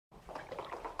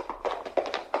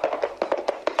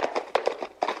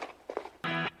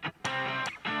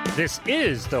This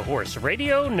is the Horse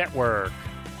Radio Network.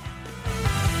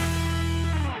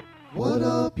 What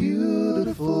a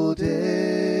beautiful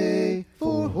day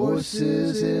for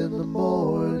horses in the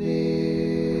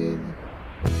morning.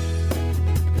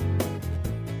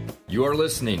 You are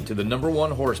listening to the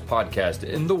 #1 horse podcast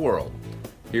in the world.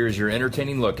 Here is your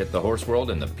entertaining look at the horse world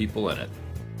and the people in it.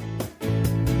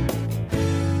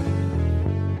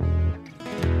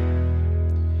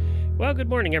 Well, good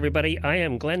morning, everybody. I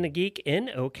am Glenn the Geek in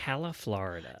Ocala,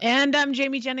 Florida. And I'm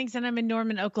Jamie Jennings, and I'm in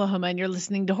Norman, Oklahoma. And you're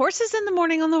listening to Horses in the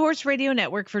Morning on the Horse Radio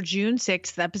Network for June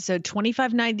 6th, episode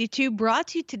 2592, brought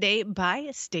to you today by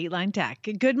State Line Tack.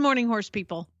 Good morning, horse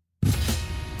people.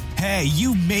 Hey,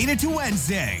 you made it to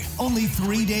Wednesday. Only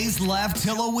 3 days left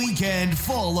till a weekend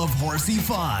full of horsey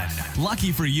fun.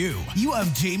 Lucky for you, you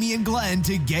have Jamie and Glenn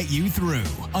to get you through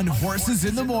on Horses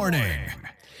in the Morning.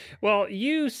 Well,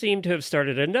 you seem to have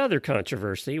started another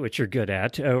controversy, which you're good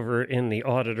at, over in the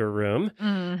auditor room.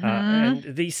 Mm-hmm.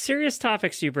 And the serious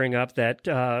topics you bring up that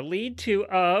lead to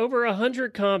over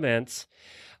 100 comments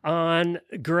on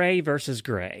gray versus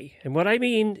gray. And what I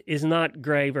mean is not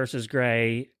gray versus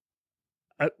gray.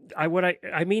 What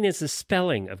I mean is the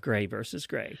spelling of gray versus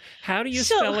gray. How do you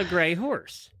spell a gray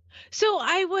horse? So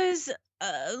I was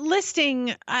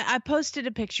listing, I posted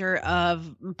a picture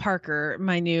of Parker,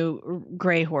 my new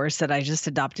gray horse that I just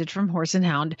adopted from Horse and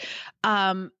Hound.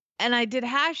 And I did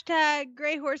hashtag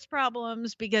gray horse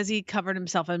problems because he covered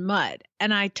himself in mud.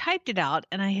 And I typed it out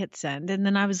and I hit send. And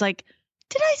then I was like,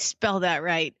 did I spell that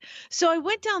right? So I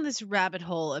went down this rabbit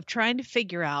hole of trying to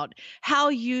figure out how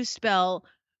you spell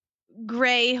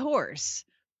gray horse.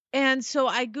 And so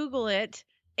I Google it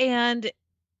and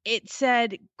it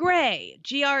said gray,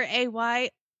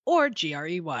 Gray, or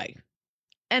Grey.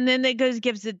 And then it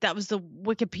gives it, that was the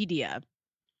Wikipedia.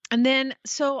 And then,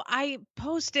 so I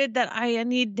posted that I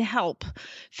need help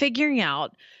figuring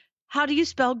out how do you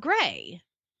spell gray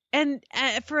and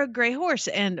for a gray horse.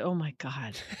 And oh my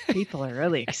God, people are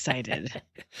really excited.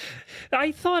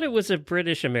 I thought it was a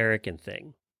British American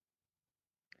thing.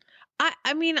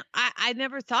 I mean, I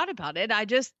never thought about it.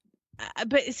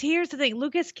 But here's the thing.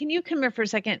 Lucas, can you come here for a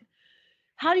second?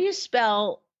 How do you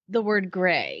spell the word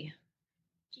gray?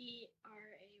 Gray.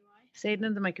 Say it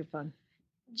into the microphone.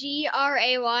 Gray.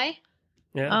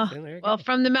 Yeah. Well,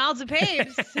 from the mouths of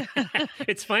babes.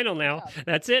 It's final now.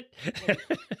 That's it.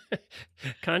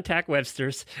 Contact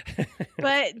Webster's.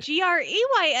 But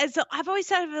Grey, as I've always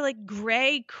thought of it, like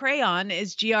gray crayon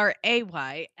is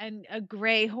Gray, and a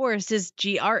gray horse is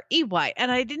Grey.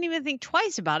 And I didn't even think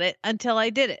twice about it until I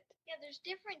did it. Yeah, there's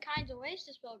different kinds of ways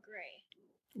to spell gray.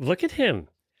 Look at him.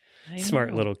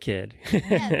 Smart little kid.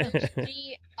 Yeah, there's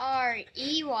Grey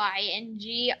and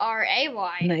Gray.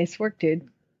 Nice work, dude.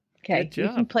 Okay, Good job.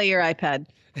 You can play your iPad.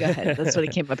 Go ahead. That's what he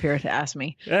came up here to ask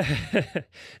me.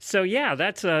 So yeah,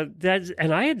 that's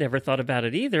and I had never thought about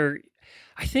it either.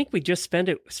 I think we just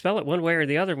spell it one way or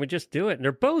the other, and we just do it, and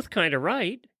they're both kind of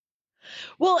right.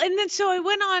 Well, and then so I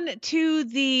went on to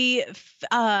the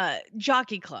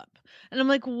jockey club and I'm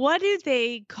like, what do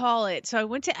they call it? So I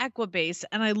went to Equibase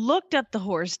and I looked up the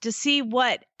horse to see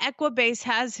what Equibase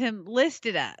has him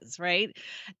listed as, right?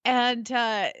 And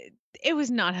it was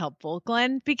not helpful,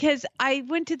 Glenn, because I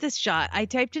went to this shot. I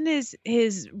typed in his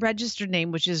registered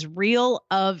name, which is Real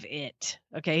of It.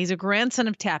 Okay, he's a grandson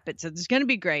of Tappet, so there's going to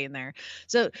be gray in there.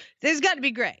 So there's got to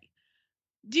be gray.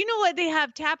 Do you know what they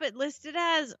have Tappet listed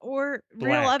as or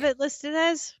Black. Real of It listed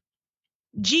as?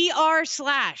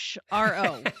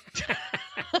 GR/RO.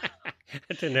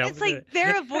 It's like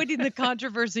they're avoiding the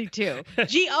controversy too.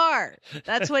 GR.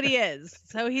 That's what he is.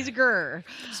 So he's a grr.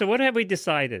 So what have we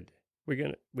decided?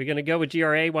 We're gonna go with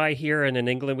Gray here, and in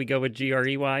England we go with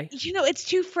Grey. You know, it's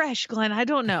too fresh, Glenn. I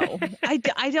don't know.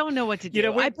 I don't know what to do. You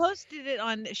know, I posted it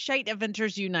on Shite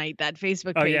Adventures Unite, that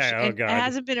Facebook page. Oh yeah, oh god, it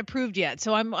hasn't been approved yet.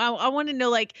 So I want to know,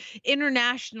 like,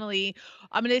 internationally,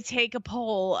 I'm going to take a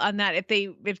poll on that if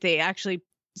they actually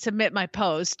submit my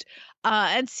post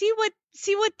and see what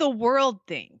the world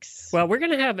thinks. Well, we're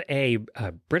going to have a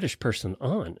British person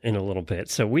on in a little bit,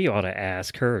 so we ought to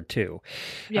ask her too.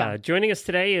 Yeah. Joining us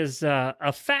today is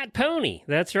a fat pony.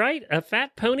 That's right, a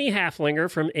fat pony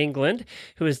halflinger from England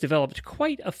who has developed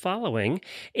quite a following.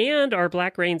 And our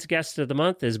Black Reins guest of the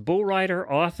month is bull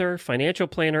rider, author, financial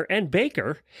planner, and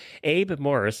baker. Abe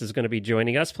Morris is going to be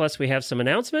joining us. Plus, we have some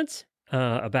announcements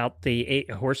about the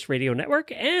Horse Radio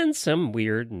Network and some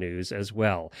weird news as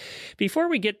well. Before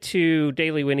we get to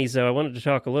Daily Winnies, though, I wanted to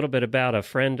talk a little bit about a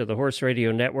friend of the Horse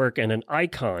Radio Network and an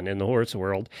icon in the horse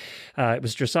world. It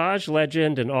was dressage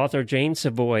legend and author Jane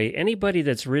Savoy. Anybody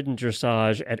that's ridden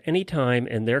dressage at any time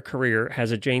in their career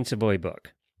has a Jane Savoy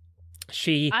book.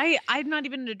 I'm not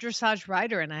even a dressage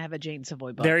rider, and I have a Jane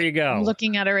Savoy book. There you go. I'm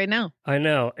looking at it right now. I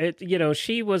know.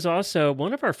 She was also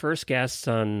one of our first guests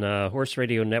on Horse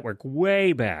Radio Network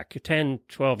way back 10,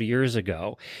 12 years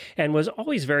ago, and was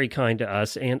always very kind to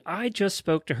us. And I just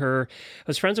spoke to her. I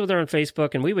was friends with her on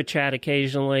Facebook, and we would chat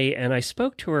occasionally. And I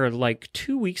spoke to her like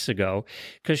 2 weeks ago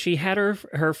because she had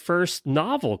her first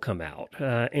novel come out,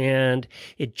 and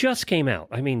it just came out.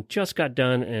 I mean, just got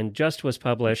done and just was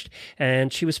published.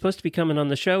 And she was supposed to be coming on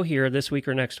the show here this week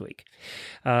or next week.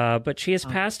 But she has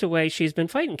passed away. She's been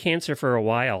fighting cancer for a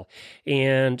while,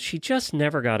 and she just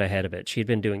never got ahead of it. She'd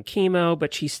been doing chemo,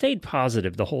 but she stayed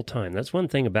positive the whole time. That's one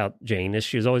thing about Jane, is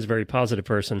she was always a very positive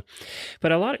person.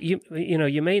 But a lot of you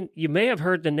may have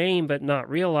heard the name, but not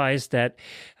realized that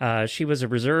she was a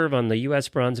reserve on the U.S.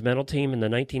 bronze medal team in the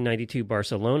 1992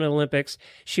 Barcelona Olympics.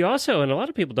 She also, and a lot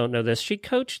of people don't know this, she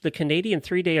coached the Canadian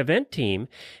 3-day event team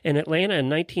in Atlanta in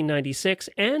 1996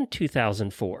 and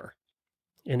 2004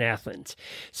 in Athens.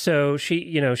 So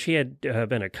she had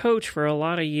been a coach for a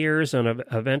lot of years on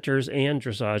eventers and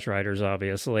dressage riders,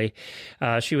 obviously.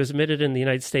 She was admitted in the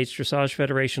United States Dressage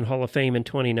Federation Hall of Fame in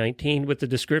 2019 with the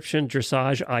description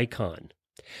dressage icon.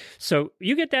 So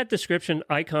you get that description,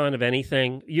 icon of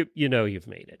anything, you know you've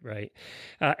made it, right?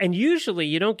 And usually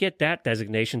you don't get that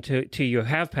designation till you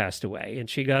have passed away. And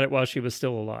she got it while she was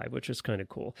still alive, which is kind of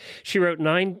cool. She wrote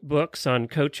 9 books on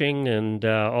coaching and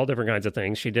all different kinds of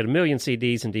things. She did 1 million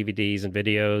CDs and DVDs and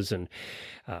videos and,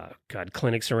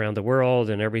 clinics around the world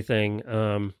and everything.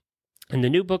 And the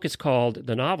new book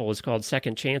the novel is called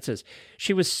Second Chances.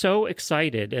 She was so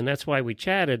excited, and that's why we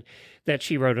chatted, that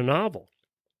she wrote a novel.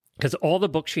 Because all the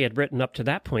books she had written up to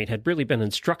that point had really been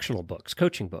instructional books,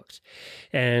 coaching books.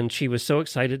 And she was so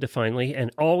excited to finally, and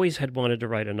always had wanted to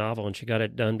write a novel, and she got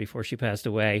it done before she passed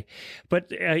away.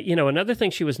 But, another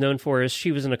thing she was known for is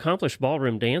she was an accomplished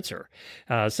ballroom dancer.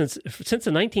 Since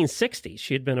the 1960s,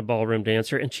 she had been a ballroom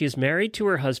dancer, and she is married to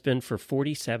her husband for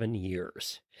 47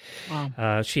 years.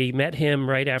 Wow. She met him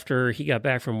right after he got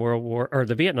back from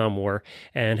the Vietnam War,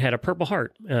 and had a Purple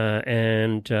Heart,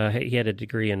 and he had a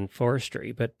degree in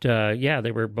forestry. But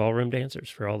they were ballroom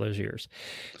dancers for all those years.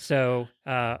 So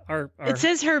it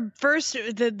says her first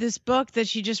this book that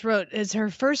she just wrote is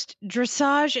her first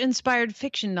dressage inspired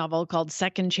fiction novel called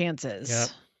Second Chances. Yep.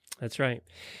 That's right.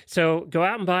 So go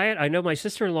out and buy it. I know my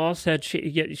sister-in-law said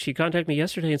she contacted me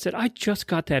yesterday and said, I just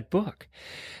got that book.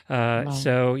 Wow.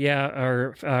 So, yeah,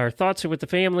 our thoughts are with the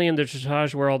family in the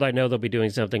dressage world. I know they'll be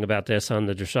doing something about this on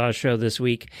the dressage show this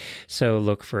week, so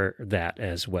look for that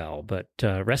as well. But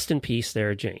rest in peace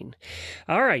there, Jane.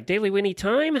 All right, Daily Winnie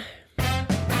time.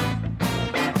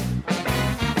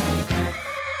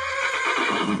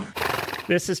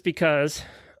 This is because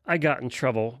I got in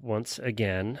trouble once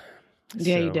again.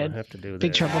 Yeah, so you did. I have to do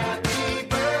Big this. trouble. Happy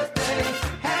birthday to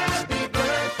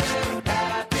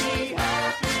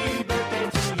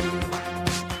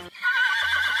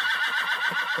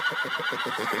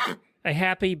you. A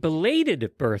happy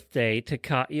belated birthday to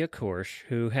Katya Korsh,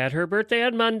 who had her birthday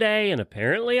on Monday, and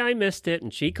apparently I missed it,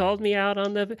 and she called me out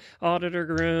on the auditor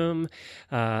room,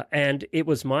 and it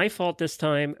was my fault this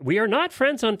time. We are not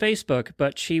friends on Facebook,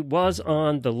 but she was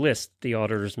on the list the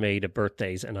auditors made of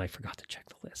birthdays, and I forgot to check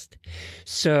the list.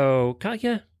 So,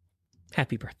 Katya,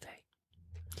 happy birthday.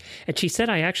 And she said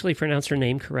I actually pronounced her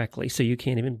name correctly, so you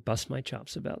can't even bust my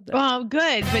chops about that. Oh,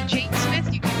 good, but Jane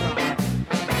Smith, you can wrong.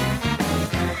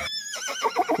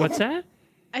 What's that?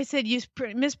 I said you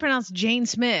mispronounced Jane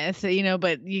Smith,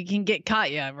 but you can get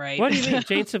Katya right. What do you mean,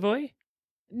 Jane Savoy?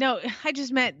 No, I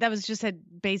just meant that was just a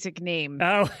basic name.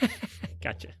 Oh,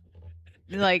 gotcha.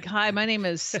 Like, hi, my name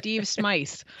is Steve Smythe.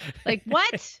 Like,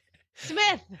 what?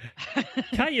 Smith.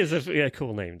 Katya's a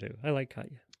cool name, too. I like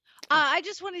Katya. I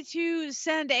just wanted to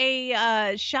send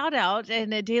a shout out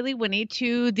and a Daily Winnie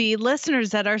to the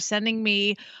listeners that are sending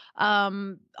me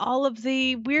all of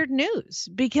the weird news,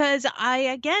 because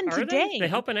today they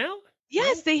helping out?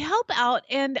 Yes, they help out,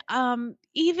 and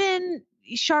even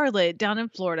Charlotte down in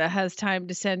Florida has time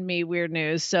to send me weird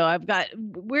news. So I've got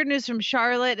weird news from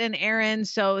Charlotte and Aaron.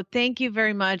 So thank you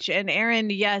very much. And Aaron,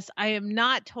 yes, I am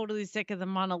not totally sick of the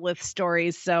monolith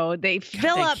stories. So they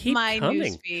fill up my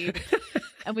news feed.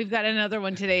 And we've got another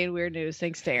one today in weird news,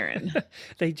 thanks to Aaron.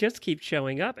 They just keep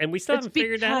showing up, and we still haven't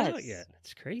figured that out yet.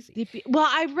 It's crazy. Well,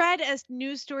 I read a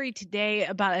news story today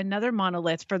about another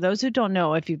monolith. For those who don't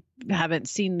know, if you haven't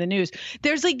seen the news,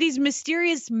 there's like these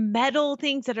mysterious metal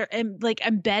things that are like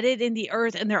embedded in the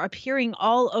earth, and they're appearing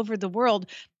all over the world.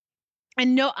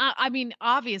 And no, I mean,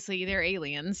 obviously they're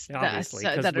aliens. Obviously,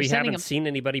 because we haven't seen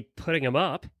anybody putting them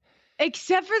up.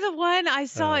 Except for the one I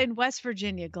saw in West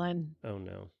Virginia, Glenn. Oh,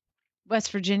 no.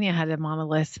 West Virginia had a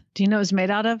monolith. Do you know what it was made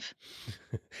out of?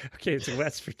 Okay, it's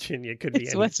West Virginia. It could be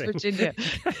It's anything. West Virginia.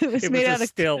 It was It made was out a of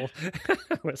still.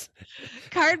 It was-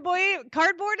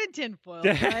 cardboard and tinfoil.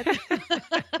 Bud.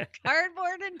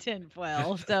 Cardboard and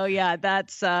tinfoil. So yeah,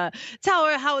 that's how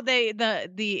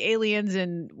the aliens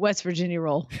in West Virginia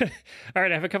roll. All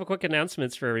right, I have a couple quick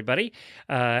announcements for everybody,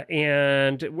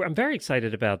 and I'm very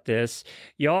excited about this.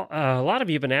 Y'all, a lot of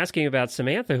you have been asking about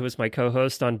Samantha, who was my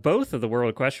co-host on both of the World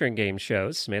Equestrian Games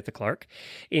shows, Samantha Clark,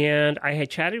 and I had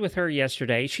chatted with her yesterday.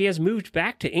 She has moved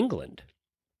back to England.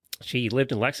 She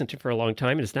lived in Lexington for a long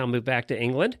time and has now moved back to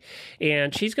England.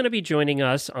 And she's going to be joining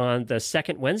us on the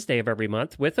second Wednesday of every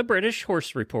month with a British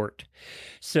horse report.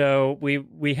 So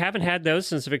we haven't had those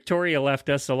since Victoria left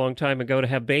us a long time ago to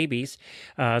have babies.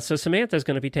 So Samantha's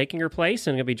going to be taking her place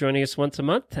and going to be joining us once a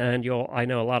month. And I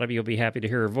know a lot of you will be happy to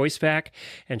hear her voice back.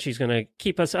 And she's going to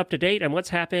keep us up to date on what's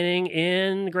happening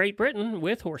in Great Britain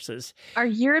with horses. Our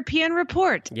European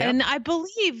report. Yep. And I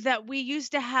believe that we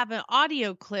used to have an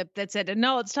audio clip that said,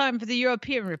 no, it's time for the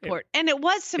European report. And it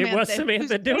was Samantha. It was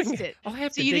Samantha who's doing voiced it. Oh, I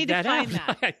have So to you dig need to that find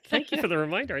out. that. Thank you for the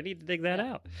reminder. I need to dig that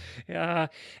out.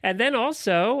 And then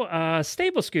also,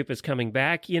 Stable Scoop is coming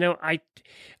back.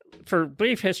 For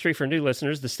brief history for new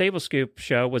listeners, the Stable Scoop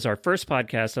show was our first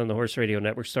podcast on the Horse Radio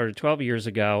Network, started 12 years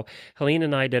ago. Helena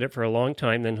and I did it for a long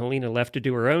time. Then Helena left to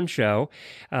do her own show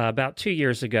about 2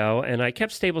 years ago. And I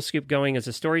kept Stable Scoop going as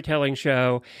a storytelling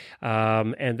show.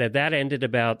 And that ended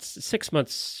about 6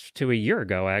 months to a year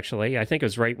ago, actually. I think it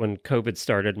was right when COVID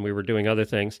started and we were doing other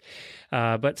things.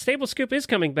 But Stable Scoop is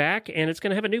coming back, and it's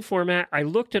going to have a new format. I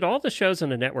looked at all the shows on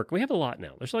the network. We have a lot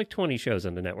now. There's like 20 shows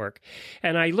on the network.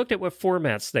 And I looked at what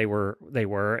formats they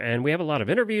were, and we have a lot of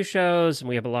interview shows, and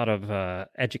we have a lot of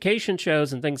education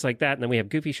shows and things like that. And then we have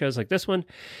goofy shows like this one.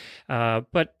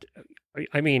 But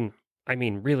I mean,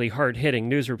 really hard-hitting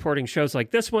news reporting shows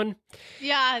like this one.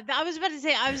 Yeah, I was about to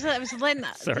say, I was letting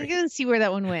Sorry. I didn't see where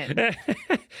that one went.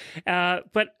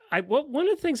 But one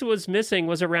of the things that was missing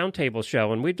was a roundtable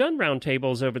show, and we've done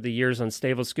roundtables over the years on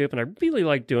Stable Scoop, and I really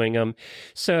like doing them.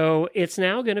 So it's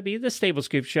now going to be the Stable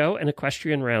Scoop show, an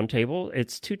equestrian roundtable.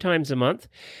 It's 2 times a month.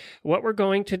 What we're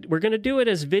going to do it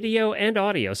as video and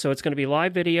audio. So it's going to be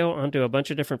live video onto a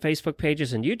bunch of different Facebook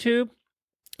pages and YouTube.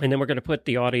 And then we're going to put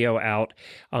the audio out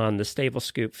on the Stable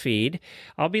Scoop feed.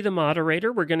 I'll be the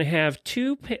moderator. We're going to have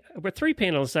 3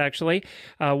 panelists, actually.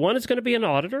 One is going to be an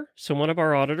auditor. So one of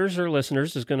our auditors or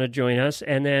listeners is going to join us.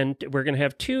 And then we're going to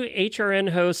have 2 HRN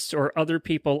hosts or other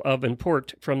people of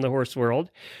import from the horse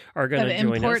world are going to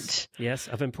join us. Yes,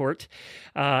 of import.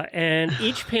 And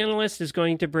each panelist is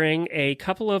going to bring a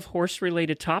couple of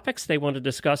horse-related topics they want to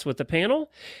discuss with the panel.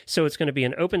 So it's going to be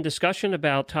an open discussion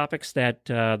about topics that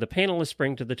the panelists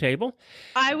bring to the table.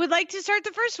 I would like to start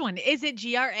the first one. Is it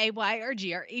Gray or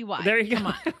Grey? There you Come go.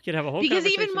 on. You can have a whole Because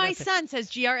conversation even my about that. son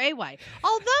says Gray,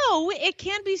 although it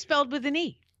can be spelled with an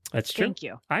E. That's true. Thank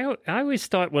you. I always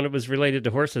thought when it was related to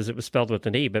horses, it was spelled with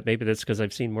an E, but maybe that's because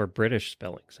I've seen more British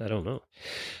spellings. I don't know.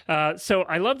 So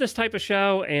I love this type of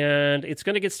show, and it's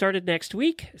going to get started next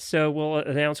week. So we'll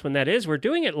announce when that is. We're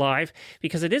doing it live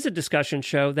because it is a discussion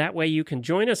show. That way you can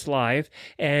join us live,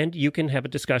 and you can have a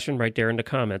discussion right there in the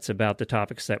comments about the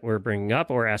topics that we're bringing up,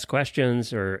 or ask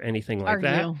questions or anything like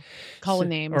that. Call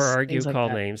names. Or argue, things call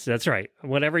like that. names. That's right.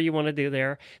 Whatever you want to do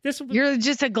there. You're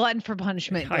just a glutton for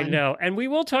punishment. I Glenn. know. And we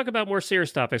will talk about more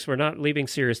serious topics. We're not leaving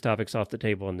serious topics off the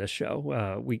table in this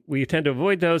show. We tend to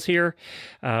avoid those here,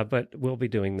 but we'll be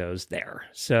doing those there.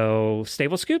 So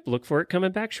Stable Scoop, look for it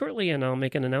coming back shortly, and I'll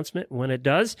make an announcement when it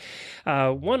does.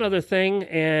 One other thing,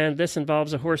 and this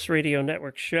involves a Horse Radio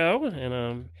Network show,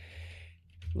 and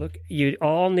look, you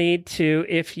all need to,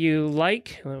 if you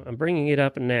like, I'm bringing it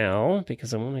up now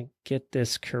because I want to get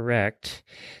this correct.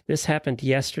 This happened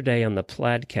yesterday on the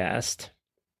Pladcast.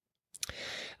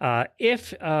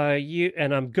 If you,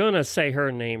 and I'm going to say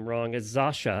her name wrong, it's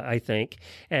Zasha, I think.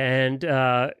 And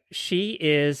she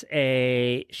is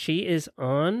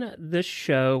on the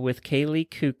show with Kaylee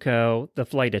Kuko, the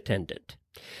flight attendant.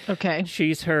 Okay.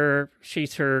 She's her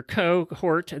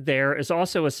cohort there, is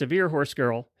also a severe horse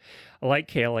girl like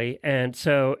Kaylee. And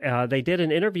so they did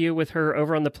an interview with her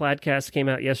over on the Pladcast, came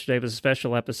out yesterday. It was a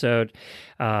special episode.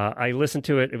 I listened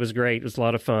to it. It was great. It was a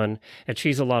lot of fun. And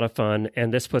she's a lot of fun.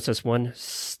 And this puts us one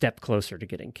step closer to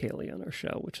getting Kaylee on our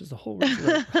show, which is the whole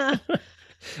reason.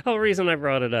 whole reason I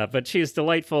brought it up. But she's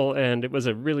delightful, and it was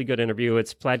a really good interview.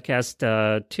 It's Pladcast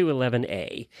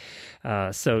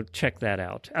 211A. So check that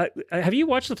out. Have you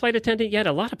watched The Flight Attendant yet?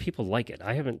 A lot of people like it.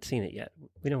 I haven't seen it yet.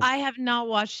 I have not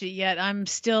watched it yet. I'm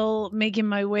still making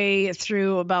my way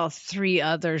through about 3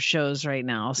 other shows right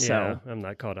now. So yeah, I'm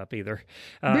not caught up either.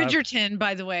 Bridgerton,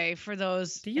 by the way, for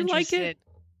those do you interested. like it?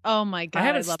 Oh my God. I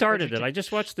haven't love started Bridgerton. it. I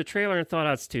just watched the trailer and thought,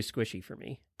 it's too squishy for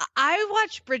me. I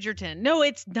watched Bridgerton. No,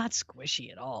 it's not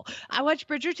squishy at all. I watched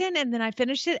Bridgerton and then I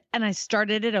finished it and I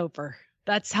started it over.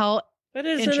 That's how. But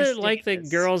isn't it like the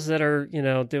girls that are,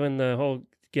 doing the whole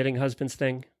getting husbands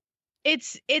thing?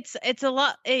 It's a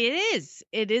lot.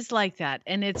 It is like that.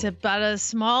 And it's about a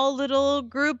small little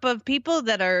group of people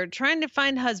that are trying to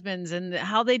find husbands and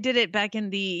how they did it back in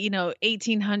the,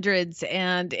 1800s.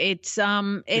 And it's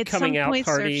coming out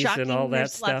parties and all that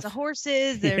There's stuff. Lots of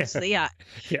horses. There's yeah,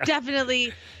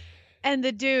 definitely. And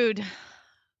the dude,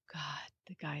 God,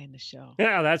 the guy in the show.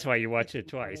 Yeah, that's why you watch it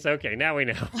twice. Okay, now we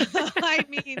know. I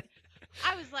mean,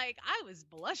 I was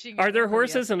blushing. Are there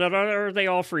horses and are they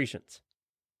all Frisians?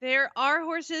 There are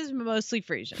horses, mostly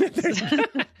Frisians.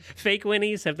 Fake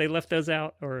Winnies, have they left those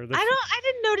out? Or I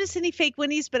didn't notice any fake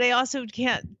Winnies, but I also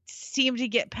can't seem to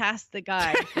get past the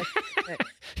guy.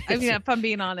 I mean, if I'm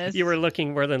being honest. You were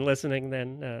looking more than listening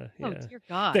then. Yeah. Oh, dear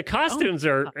God. The costumes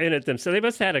are in it, so they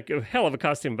must have had a hell of a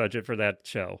costume budget for that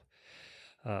show.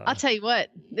 I'll tell you what.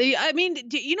 I mean,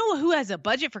 you know who has a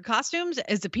budget for costumes?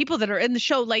 Is the people that are in the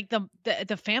show, like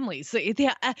the families.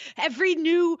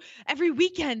 Every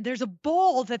weekend there's a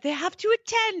ball that they have to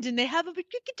attend, and they have a brand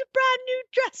new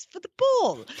dress for the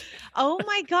ball. Oh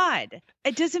my God!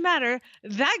 It doesn't matter.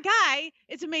 That guy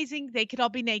is amazing. They could all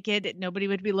be naked. Nobody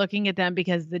would be looking at them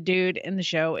because the dude in the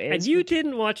show is. And you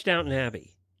didn't watch Downton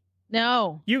Abbey.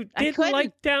 No, you didn't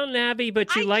like Downton Abbey,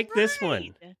 but you liked this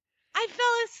one. I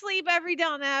fell asleep every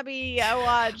Downton Abbey I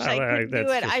watched. I couldn't do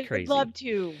it. I would love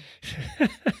to.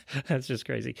 That's just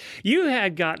crazy. You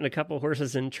had gotten a couple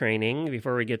horses in training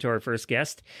before we get to our first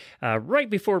guest, right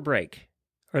before break.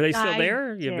 Are they still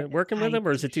there? You've been working with them,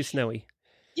 or is it too snowy?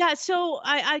 Yeah, so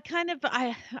I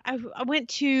went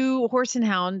to Horse and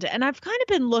Hound, and I've kind of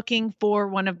been looking for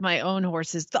one of my own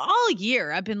horses. All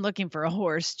year I've been looking for a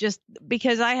horse just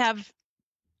because I have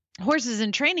horses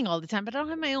in training all the time, but I don't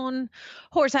have my own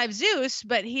horse. I have Zeus,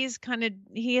 but he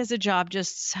has a job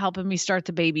just helping me start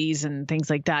the babies and things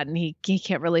like that. And he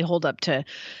can't really hold up to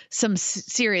some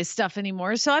serious stuff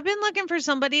anymore. So I've been looking for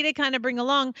somebody to kind of bring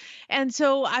along. And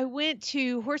so I went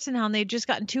to Horse and Hound. They'd just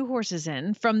gotten 2 horses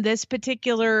in from this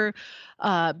particular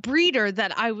breeder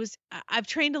that I've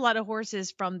trained a lot of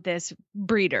horses from this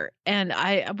breeder, and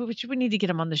which we need to get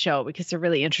them on the show because they're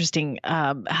really interesting,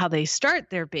 how they start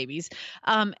their babies.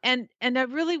 And I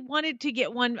really wanted to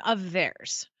get one of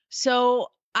theirs. So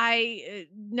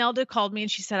Nelda called me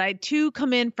and she said, I had 2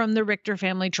 come in from the Richter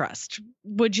Family Trust.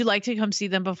 Would you like to come see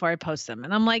them before I post them?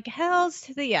 And I'm like, hell's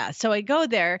to the yeah. So I go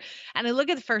there and I look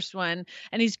at the first one,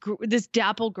 and he's this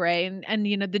dapple gray, and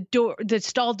the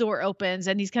stall door opens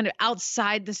and he's kind of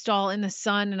outside the stall in the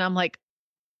sun. And I'm like,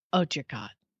 oh dear God.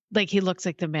 Like, he looks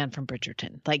like the man from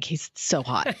Bridgerton. Like, he's so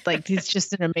hot. Like, he's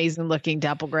just an amazing looking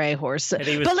dapple gray horse. And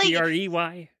he was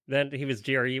G-R-E-Y. Then he was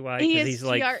G-R-E-Y because he's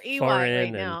like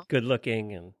foreign and good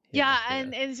looking and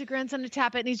and he's a grandson of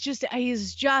Tappet, and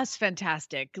he's just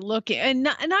fantastic looking, and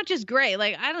not just gray.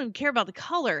 Like, I don't care about the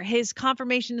color. His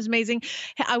conformation is amazing.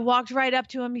 I walked right up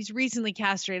to him. He's recently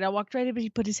castrated. I walked right up, and he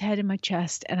put his head in my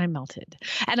chest, and I melted.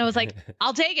 And I was like,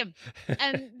 I'll take him.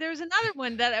 And there was another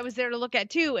one that I was there to look at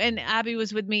too, and Abby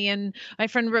was with me, and my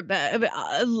friend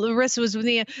Larissa was with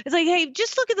me. It's like, hey,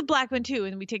 just look at the black one too.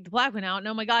 And we take the black one out, and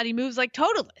oh my God, he moves like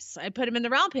Totalus. I put him in the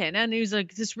round pen, and he was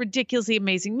like this ridiculously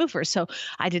amazing mover. So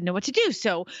I didn't know what to do.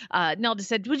 So Nelda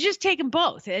said, well, just take them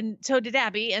both. And so did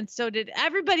Abby. And so did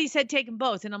everybody said, take them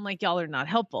both. And I'm like, y'all are not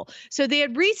helpful. So they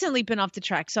had recently been off the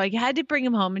track. So I had to bring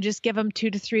them home and just give them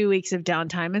 2 to 3 weeks of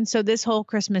downtime. And so this whole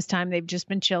Christmas time, they've just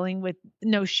been chilling with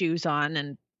no shoes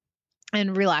on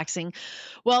and relaxing.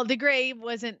 Well, the gray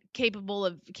wasn't capable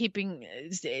of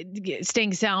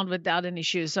staying sound without any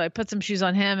shoes. So I put some shoes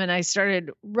on him and I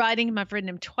started riding him. I've ridden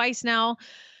him twice now.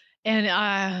 And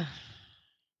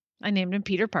I named him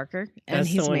Peter Parker, and that's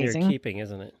he's the one amazing. You're keeping,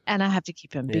 isn't it? And I have to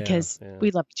keep him because we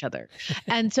love each other.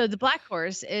 And so the black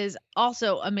horse is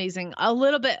also amazing. A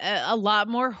lot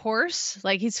more horse.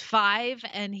 Like, he's 5,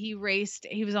 and he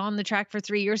was on the track for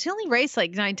 3 years. He only raced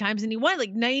like 9 times, and he won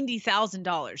like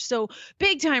 $90,000. So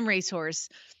big time racehorse,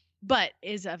 but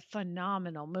is a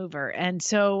phenomenal mover. And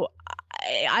so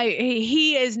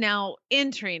he is now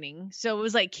in training. So it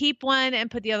was like keep one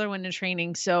and put the other one in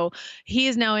training. So he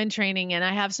is now in training, and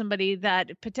I have somebody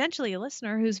that potentially a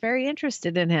listener who's very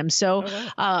interested in him. So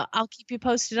I'll keep you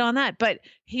posted on that. But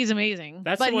he's amazing.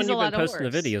 That's but the one he's you've a been lot posting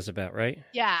of the videos about, right?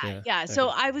 Yeah. Okay. So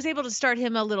I was able to start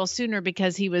him a little sooner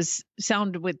because he was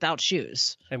sound without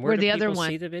shoes. And where do the people other one,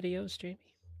 see the videos, Jamie?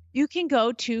 you can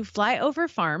go to Flyover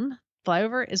Farm.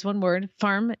 Flyover is one word.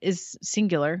 Farm is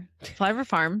singular. Flyover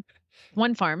Farm.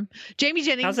 One farm. Jamie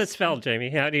Jennings. How's it spelled, Jamie?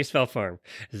 How do you spell farm?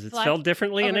 Is it spelled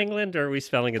differently in England, or are we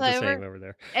spelling it the same over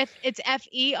there? It's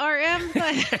F-E-R-M.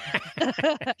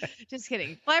 Just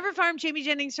kidding. Flyover Farm, Jamie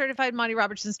Jennings, certified Monty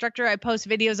Roberts instructor. I post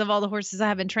videos of all the horses I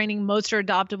have in training. Most are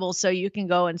adoptable, so you can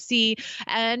go and see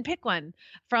and pick one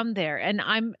from there. And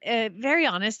I'm very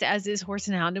honest, as is Horse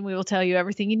and Hound, and we will tell you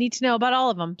everything you need to know about all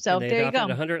of them. So there you go.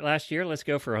 100 last year. Let's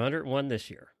go for 101 this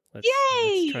year. Let's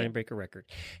try and break a record.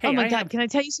 Hey, oh my God. Can I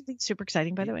tell you something super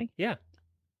exciting, by the way? Yeah.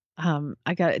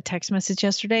 I got a text message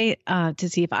yesterday to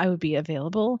see if I would be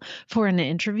available for an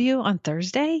interview on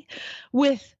Thursday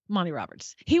with Monty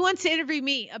Roberts. He wants to interview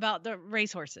me about the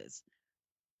racehorses.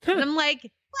 And I'm like,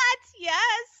 what? Yes,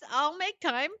 I'll make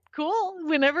time. Cool.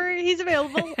 Whenever he's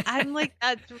available. I'm like,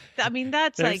 that's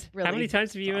like really. How many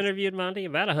times have you interviewed Monty?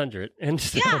 About 100. And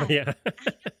so, yeah.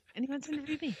 And he wants to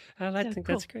interview me. I think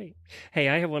that's great. Hey,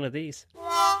 I have one of these.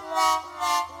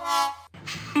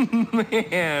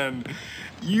 Man,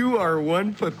 you are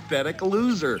one pathetic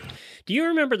loser. Do you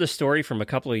remember the story from a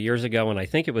couple of years ago, and I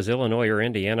think it was Illinois or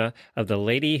Indiana, of the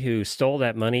lady who stole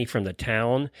that money from the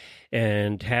town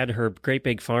and had her great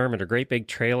big farm and her great big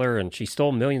trailer, and she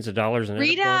stole millions of dollars and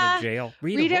ended up going to jail?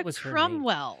 Rita, what was her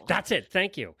Cromwell. name? That's it.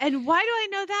 Thank you. And why do I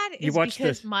know that? You watched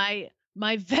because this.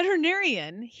 My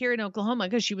veterinarian here in Oklahoma,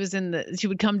 because she would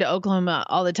come to Oklahoma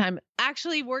all the time,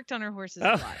 actually worked on her horses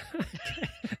a lot.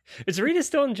 Is Rita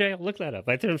still in jail? Look that up.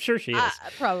 I'm sure she is.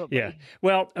 Probably. Yeah.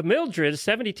 Well, Mildred is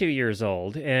 72 years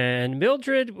old, and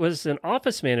Mildred was an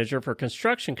office manager for a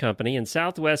construction company in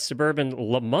southwest suburban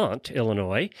Lamont,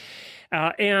 Illinois.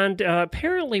 And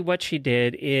apparently what she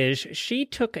did is she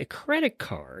took a credit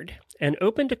card and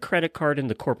opened a credit card in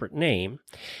the corporate name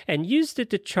and used it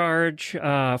to charge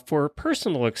for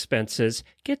personal expenses.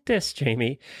 Get this,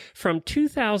 Jamie, from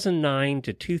 2009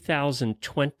 to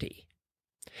 2020.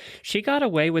 She got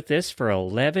away with this for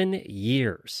 11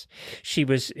 years. She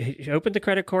opened the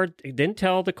credit card, didn't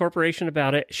tell the corporation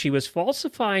about it. She was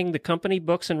falsifying the company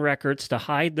books and records to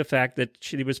hide the fact that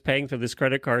she was paying for this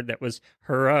credit card that was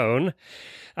her own.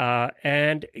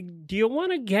 And do you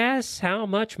want to guess how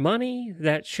much money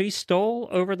that she stole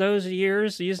over those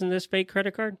years using this fake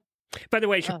credit card? By the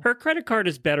way, her credit card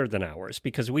is better than ours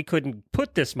because we couldn't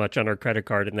put this much on our credit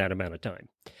card in that amount of time.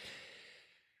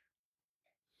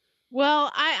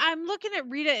 Well, I'm looking at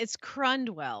Rita. It's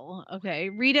Crundwell. Okay.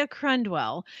 Rita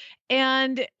Crundwell.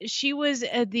 And she was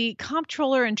the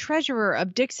comptroller and treasurer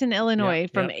of Dixon, Illinois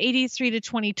from 83 to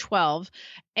 2012.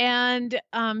 And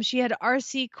she had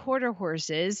RC quarter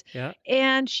horses. Yeah.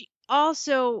 And she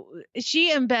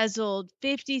embezzled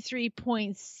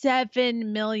 $53.7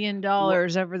 million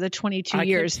over the 22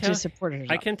 years to support herself.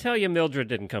 I can tell you Mildred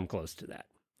didn't come close to that.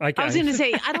 I was going to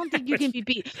say, I don't think you can be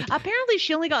beat. Apparently,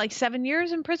 she only got like 7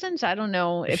 years in prison, so I don't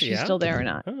know if she's still there or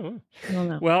not. I don't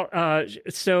know. Well,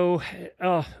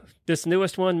 this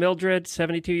newest one, Mildred,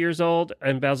 72 years old,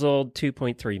 embezzled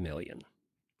 $2.3 million.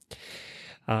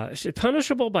 She's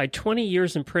punishable by 20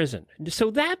 years in prison. So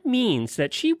that means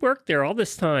that she worked there all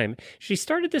this time. She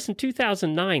started this in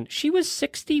 2009. She was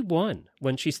 61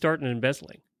 when she started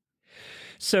embezzling.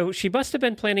 So she must have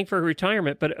been planning for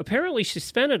retirement, but apparently she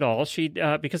spent it all.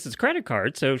 Because it's a credit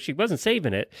card, so she wasn't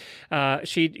saving it.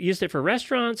 She used it for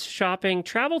restaurants, shopping,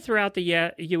 travel throughout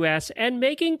the U.S., and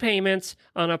making payments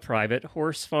on a private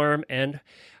horse farm and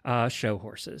show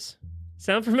horses.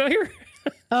 Sound familiar?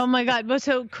 Oh my God! But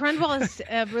so Crundwell's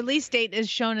release date is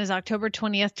shown as October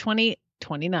 20th,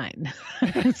 2029.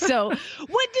 So how long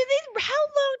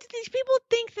do these people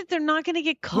think that they're not going to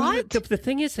get caught? Well, the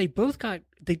thing is,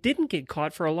 they didn't get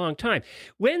caught for a long time.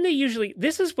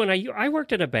 This is when I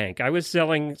worked at a bank. I was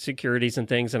selling securities and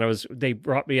things, and they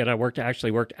brought me and I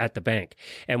actually worked at the bank.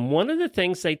 And one of the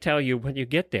things they tell you when you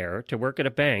get there to work at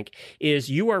a bank is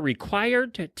you are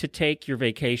required to take your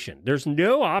vacation. There's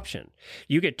no option.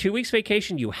 You get 2 weeks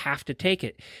vacation, you have to take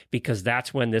it, because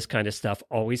that's when this kind of stuff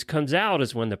always comes out,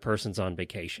 is when the person's on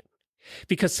vacation.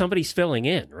 Because somebody's filling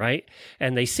in, right?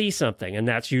 And they see something, and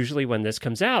that's usually when this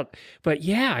comes out. But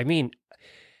yeah, I mean,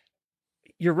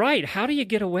 you're right. How do you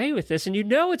get away with this? And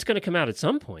it's going to come out at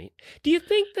some point. Do you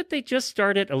think that they just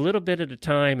start it a little bit at a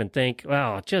time and think,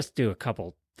 well, I'll just do a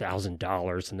couple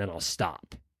 $1,000 and then I'll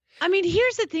stop? I mean,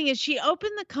 here's the thing: is she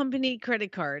opened the company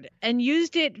credit card and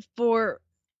used it for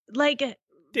like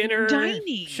Dinner,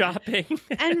 dining, shopping,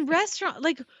 and restaurant.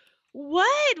 Like,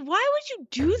 what? Why would you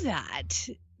do that?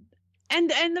 And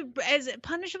as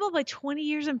punishable by 20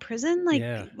 years in prison? Like,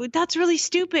 Yeah. that's really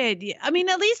stupid. I mean,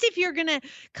 at least if you're gonna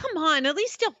come on, at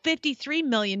least still 53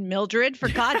 million, Mildred, for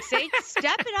God's sake,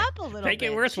 step it up a little make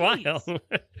bit. it worthwhile.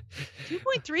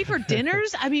 2.3 for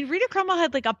dinners? I mean, Rita Cromwell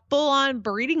had like a full-on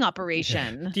breeding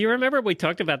operation. Do you remember we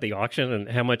talked about the auction and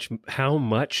how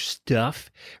much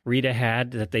stuff Rita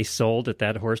had that they sold at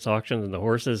that horse auction, and the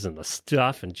horses and the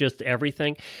stuff and just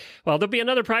everything? Well, there'll be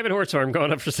another private horse farm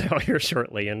going up for sale here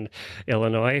shortly in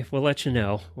Illinois. We'll let you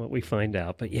know what we find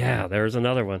out. But yeah, there's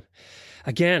another one.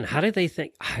 Again, how did they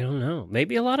think? I don't know.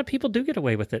 Maybe a lot of people do get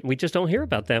away with it, and we just don't hear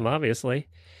about them, obviously.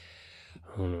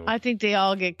 Oh, no. I think they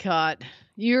all get caught.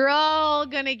 You're all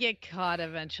gonna get caught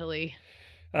eventually.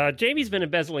 Jamie's been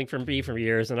embezzling from me for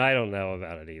years, and I don't know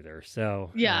about it either. So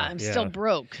Yeah, I'm still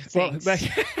broke. Well, Thanks.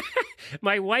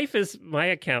 my wife is my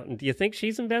accountant. Do you think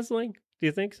she's embezzling? Do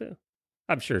you think so?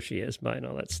 I'm sure she is, buying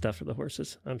all that stuff for the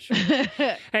horses. I'm sure.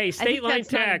 Hey, State Line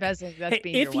Tack. That's Hey,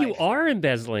 being if your you wife. are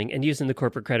embezzling and using the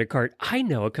corporate credit card, I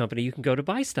know a company you can go to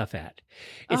buy stuff at.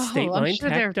 It's I'm sure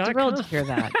they're statelinetack.com. thrilled to hear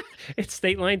that. It's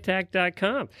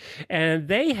statelinetack.com. And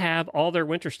they have all their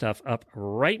winter stuff up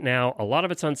right now. A lot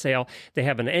of it's on sale. They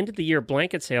have an end of the year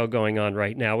blanket sale going on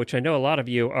right now, which I know a lot of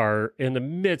you are in the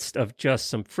midst of just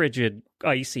some frigid,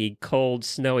 icy, cold,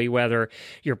 snowy weather.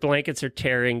 Your blankets are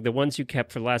tearing. The ones you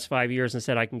kept for the last 5 years and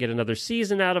said I can get another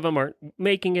season out of them aren't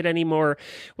making it anymore.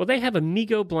 Well, they have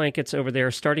Amigo blankets over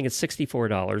there starting at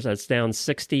 $64. That's down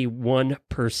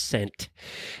 61%.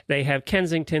 They have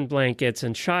Kensington blankets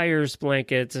and Shires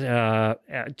blankets,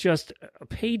 just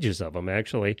pages of them,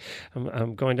 actually.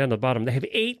 I'm going down the bottom. They have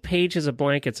 8 pages of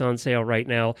blankets on sale right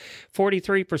now,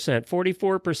 43%,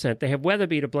 44%. They have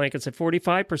Weatherbeater blankets at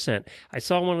 45%. I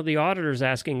saw one of the auditors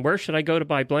asking, where should I go to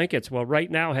buy blankets? Well, right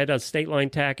now, head to State Line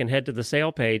Tack and head to the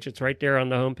sale page. It's right there on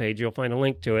the homepage. You'll find a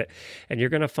link to it, and you're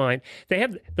going to find they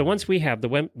have the ones we have, the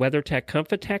WeatherTech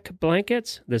ComforTech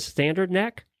blankets, the standard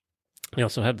neck. We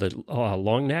also have the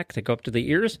long neck that go up to the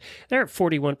ears. They're at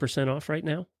 41% off right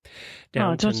now,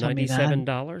 down to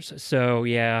 $97. So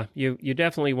yeah, you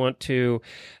definitely want to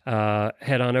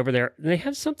head on over there. They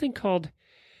have something called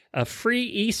a free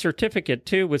e-certificate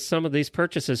too with some of these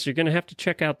purchases. You're going to have to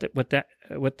check out what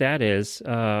that is.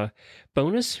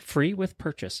 Bonus free with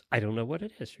purchase. I don't know what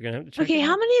it is. You're going to have to check. Okay, it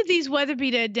how out. many of these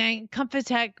Weatherbeater dang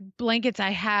ComforTech blankets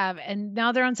I have, and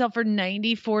now they're on sale for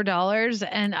 $94,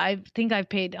 and I think I've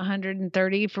paid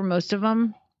 $130 for most of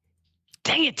them.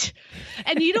 Dang it!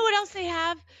 And you know what else they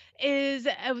have is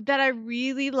that I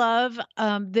really love,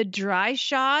 the dry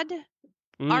shod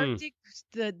Arctic.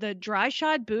 The dry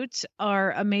shod boots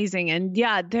are amazing, and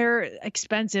yeah, they're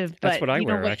expensive. But That's what I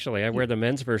wear. Actually, I wear the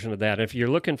men's version of that. If you're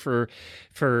looking for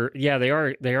yeah, they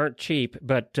aren't cheap,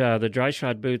 but the dry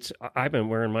shod boots, I've been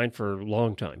wearing mine for a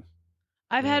long time.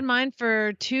 I've had mine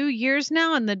for 2 years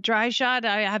now, and the dry shod,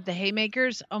 I have the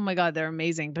Haymakers. Oh my God, they're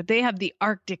amazing. But they have the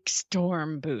Arctic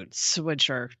Storm boots, which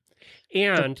are.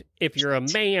 And if you're a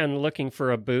man looking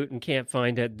for a boot and can't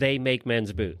find it, they make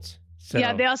men's boots. So,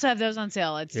 Yeah, they also have those on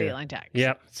sale at State Line Tack.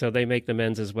 Yep. So they make the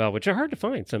men's as well, which are hard to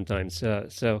find sometimes. So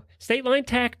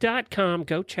statelinetack.com.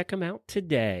 Go check them out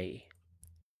today.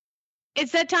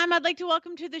 It's that time. I'd like to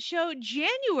welcome to the show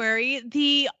January,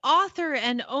 the author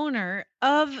and owner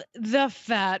of The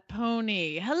Fat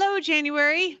Pony. Hello,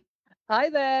 January. Hi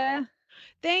there.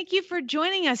 Thank you for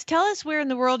joining us. Tell us where in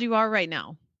the world you are right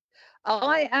now.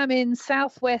 I am in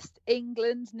southwest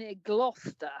England near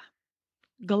Gloucester.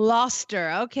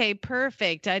 Gloucester. Okay,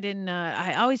 perfect. I didn't,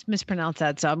 I always mispronounce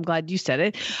that, so I'm glad you said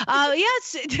it. Yes.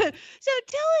 So tell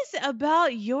us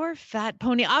about your Fat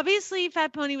Pony. Obviously,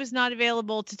 Fat Pony was not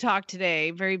available to talk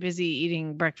today. Very busy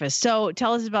eating breakfast. So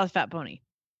tell us about Fat Pony.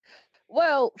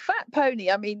 Well, Fat Pony,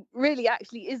 I mean, really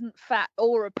actually isn't fat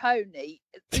or a pony.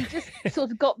 He just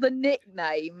sort of got the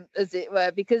nickname, as it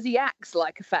were, because he acts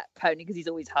like a fat pony because he's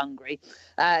always hungry.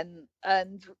 And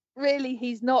really,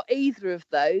 he's not either of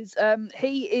those.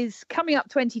 He is coming up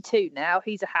 22 now.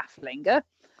 He's a halflinger.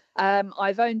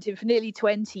 I've owned him for nearly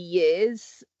 20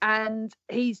 years, and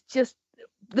he's just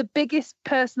the biggest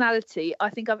personality I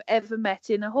think I've ever met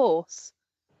in a horse.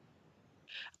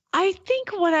 I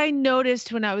think what I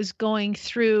noticed when I was going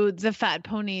through the Fat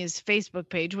Pony's Facebook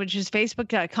page, which is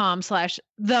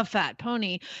facebook.com/the Fat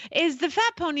Pony, is the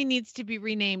Fat Pony needs to be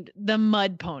renamed the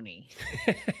Mud Pony.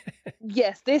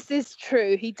 Yes, this is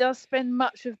true. He does spend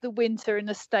much of the winter in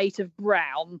a state of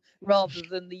brown rather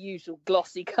than the usual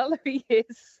glossy colour he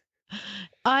is.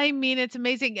 I mean, it's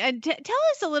amazing. And tell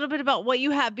us a little bit about what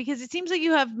you have, because it seems like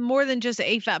you have more than just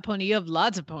a fat pony. You have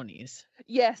lots of ponies.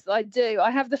 Yes, I do.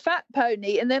 I have the fat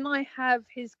pony, and then I have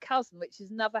his cousin, which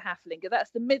is another Haflinger.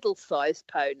 That's the middle-sized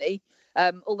pony.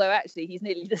 Although actually he's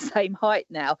nearly the same height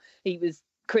now. He was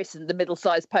christened the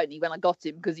middle-sized pony when I got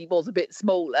him because he was a bit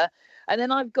smaller. And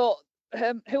then I've got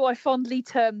who I fondly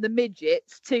term the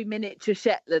midgets, 2 miniature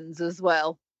Shetlands as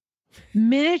well.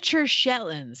 Miniature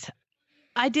Shetlands.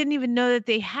 I didn't even know that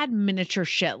they had miniature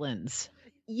Shetlands.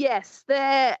 Yes,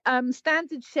 their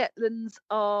standard Shetlands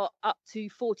are up to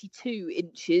 42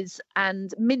 inches,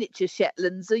 and miniature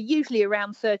Shetlands are usually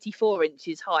around 34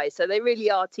 inches high. So they really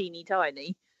are teeny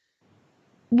tiny.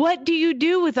 What do you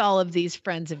do with all of these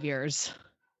friends of yours?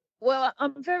 Well,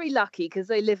 I'm very lucky because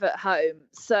they live at home.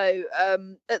 So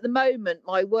at the moment,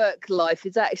 my work life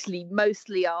is actually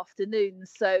mostly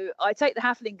afternoons. So I take the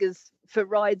Haflingers for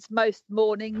rides most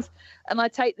mornings, and I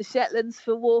take the Shetlands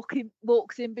for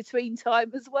walks in between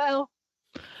time as well.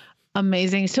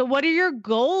 Amazing. So what are your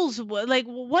goals? Like,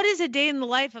 what is a day in the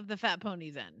life of the fat pony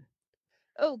then?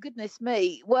 Oh, goodness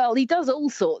me. Well, he does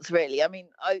all sorts, really. I mean,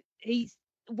 he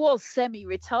was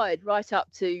semi-retired right up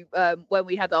to when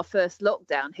we had our first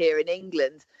lockdown here in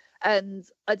England. And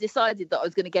I decided that I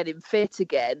was going to get him fit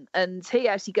again. And he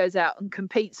actually goes out and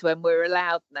competes when we're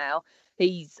allowed now.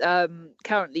 He's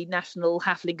currently national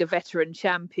Haflinger veteran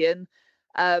champion.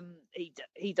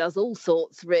 He does all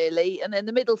sorts, really. And then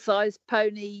the middle-sized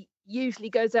pony usually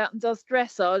goes out and does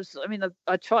dressage. I mean,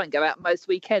 I try and go out most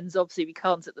weekends. Obviously, we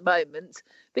can't at the moment.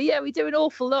 But yeah, we do an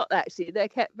awful lot, actually. They're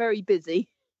kept very busy.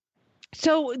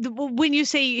 So when you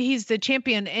say he's the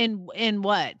champion in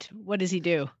what does he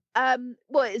do?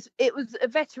 Well, it was a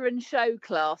veteran show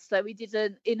class, so we did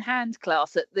an in-hand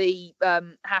class at the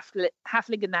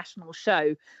Haflinger National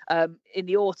Show in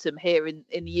the autumn here in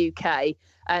the UK,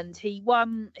 and he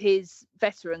won his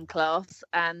veteran class,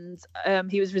 and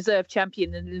he was reserve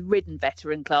champion in the ridden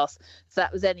veteran class. So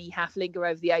that was any Haflinger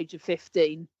over the age of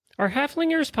 15. Are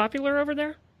Haflingers popular over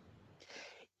there?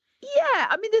 Yeah,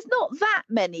 I mean, there's not that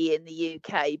many in the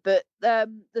UK, but the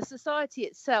society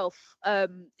itself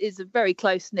is a very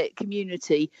close-knit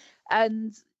community,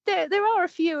 and there are a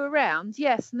few around,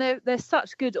 yes, and they're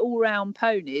such good all-round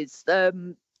ponies.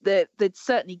 They're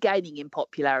certainly gaining in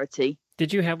popularity.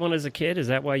 Did you have one as a kid? Is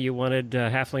that why you wanted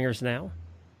Haflingers now?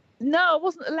 No, I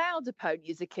wasn't allowed a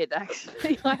pony as a kid,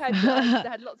 actually. I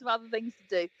had lots of other things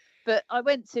to do. But I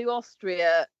went to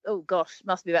Austria, oh gosh,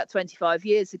 must be about 25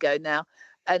 years ago now,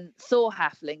 and saw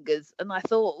Haflingers, and I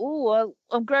thought, oh, well,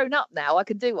 I'm grown up now. I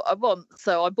can do what I want.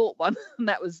 So I bought one, and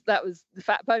that was the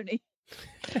fat pony.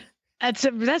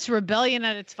 That's rebellion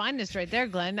at its finest, right there,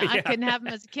 Glenn. Yeah. I couldn't have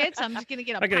them as a kid, so I'm just going to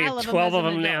get a pile of them. 12 of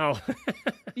them now.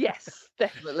 Yes,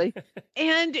 definitely.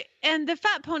 And the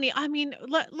fat pony. I mean,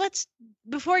 let's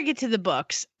before I get to the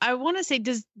books, I want to say,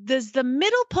 does the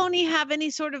middle pony have any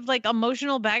sort of like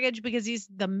emotional baggage because he's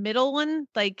the middle one?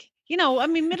 Like, you know, I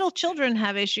mean, middle children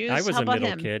have issues. I was How a about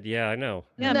middle him? kid. Yeah, I know.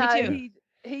 Yeah, no, me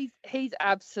too. He's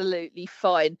absolutely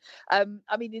fine. I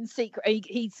mean, in secret,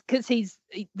 he's because he's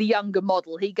the younger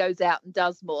model. He goes out and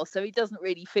does more, so he doesn't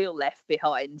really feel left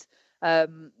behind.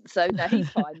 So no, he's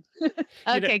fine.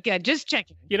 Okay, good. Just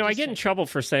checking. You know, I get in trouble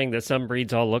for saying that some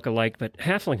breeds all look alike, but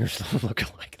Haflingers don't look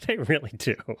alike. They really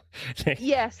do.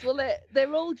 Yes, well,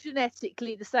 they're all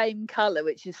genetically the same colour,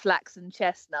 which is flax and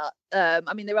chestnut.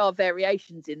 I mean, there are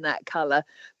variations in that colour,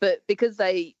 but because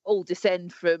they all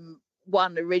descend from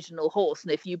one original horse,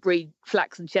 and if you breed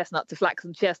flax and chestnut to flax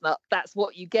and chestnut, that's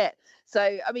what you get.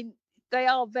 So, I mean, they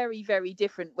are very, very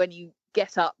different when you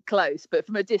get up close, but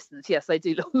from a distance, yes, they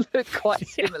do look quite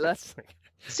similar.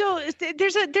 So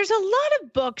there's a lot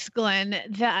of books, Glenn,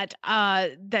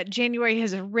 that January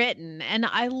has written, and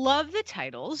I love the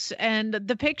titles and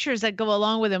the pictures that go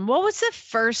along with them. What was the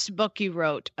first book you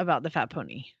wrote about the fat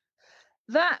pony?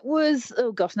 That was,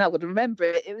 oh gosh, now I would remember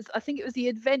it. I think it was The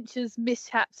Adventures,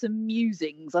 Mishaps and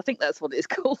Musings. I think that's what it's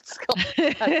called, Scott.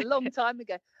 A long time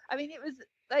ago. I mean, it was,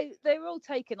 they were all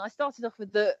taken. I started off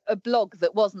with a blog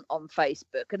that wasn't on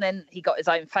Facebook, and then he got his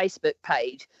own Facebook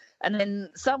page. And then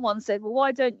someone said, well,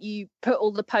 why don't you put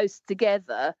all the posts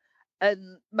together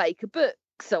and make a book?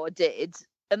 So I did.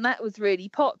 And that was really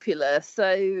popular.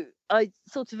 So I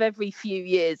sort of every few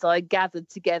years I gathered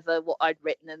together what I'd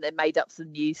written and then made up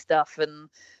some new stuff and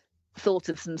thought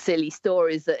of some silly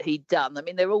stories that he'd done. I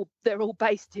mean, they're all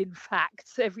based in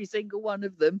facts, every single one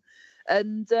of them.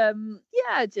 And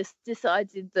I just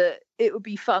decided that it would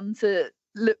be fun to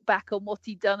look back on what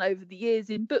he'd done over the years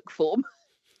in book form.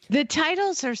 The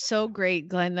titles are so great,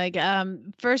 Glenn. Like,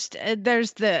 first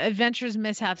there's the Adventures,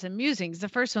 Mishaps, and Musings, the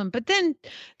first one, but then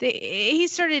he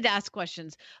started to ask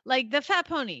questions like the Fat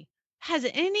Pony. Has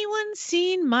anyone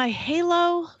seen my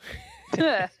halo?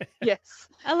 Yes.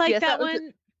 I like Yes, that that was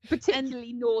one.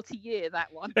 Particularly naughty year,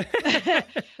 that one.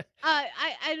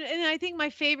 I think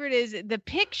my favorite is the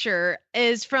picture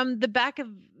is from the back of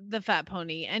the Fat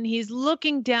Pony, and he's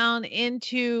looking down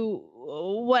into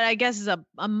what I guess is a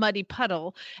muddy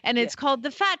puddle, and it's called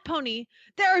the Fat Pony.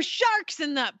 There are sharks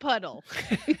in that puddle.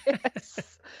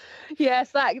 Yes,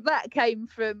 that came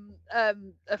from a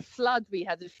flood we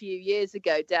had a few years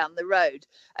ago down the road,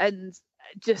 and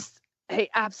just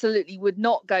he absolutely would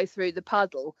not go through the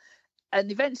puddle. And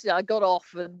eventually I got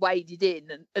off and waded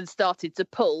in and started to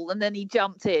pull, and then he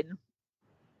jumped in,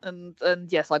 and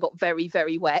yes, I got very,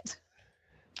 very wet.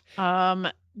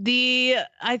 I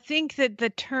think that the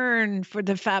turn for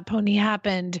the Fat Pony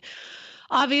happened.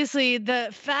 Obviously, the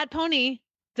Fat Pony,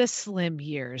 the slim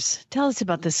years. Tell us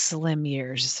about the slim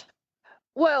years.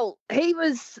 Well, he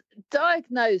was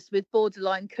diagnosed with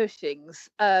borderline Cushing's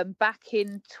back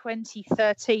in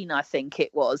 2013, I think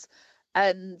it was,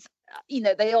 and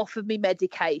they offered me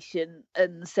medication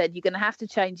and said, you're going to have to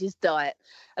change his diet.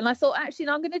 And I thought, actually,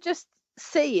 I'm going to just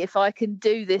see if I can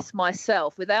do this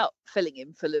myself without filling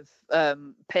him full of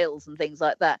pills and things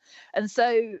like that. And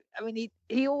so, I mean,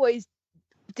 he always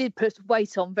did put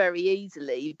weight on very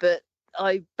easily, but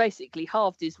I basically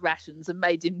halved his rations and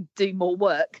made him do more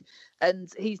work. And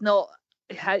he's not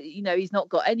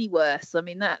got any worse. I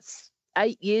mean, that's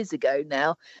 8 years ago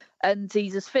now. And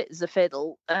he's as fit as a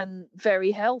fiddle and very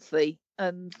healthy.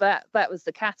 And that was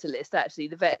the catalyst, actually,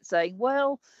 the vet saying,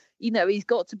 well, he's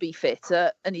got to be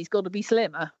fitter and he's got to be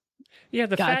slimmer. Yeah,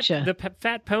 the Gotcha.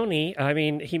 fat pony, I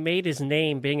mean, he made his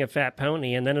name being a fat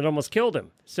pony, and then it almost killed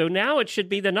him. So now it should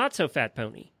be the not-so-fat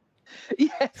pony.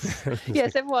 Yes,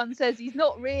 everyone says he's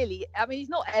not really, I mean, he's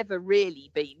not ever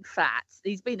really been fat.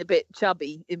 He's been a bit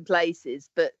chubby in places,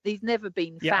 but he's never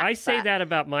been fat. Yeah, I say fat. that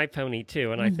about my pony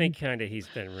too, and I think kind of he's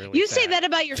been really You fat. say that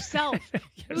about yourself.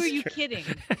 Who are you true. kidding?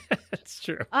 That's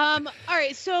true. All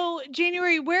right. So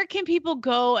January, where can people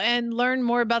go and learn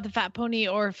more about the Fat Pony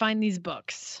or find these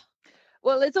books?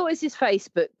 Well, there's always his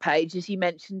Facebook page, as you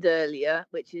mentioned earlier,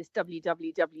 which is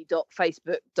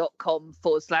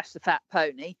www.facebook.com/the Fat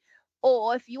Pony.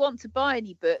 Or if you want to buy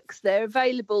any books, they're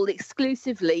available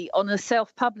exclusively on a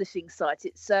self-publishing site.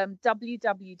 It's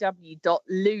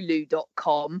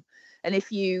www.lulu.com. And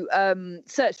if you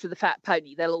search for the Fat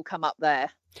Pony, they'll all come up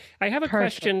there. I have a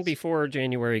question before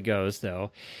January goes, though.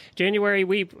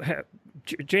 January,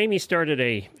 Jamie started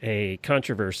a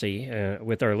controversy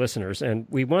with our listeners, and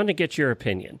we want to get your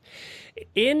opinion.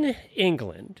 In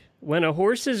England, when a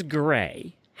horse is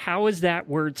gray, how is that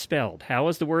word spelled? How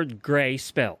is the word gray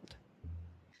spelled?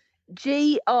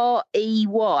 Grey.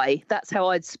 That's how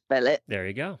I'd spell it. There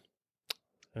you go.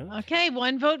 Oh. Okay,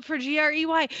 one vote for Grey. You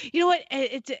know what?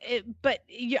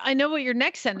 I know what your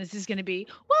next sentence is going to be.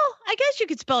 Well, I guess you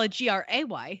could spell it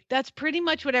Gray. That's pretty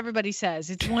much what everybody says.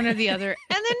 It's one or the other, and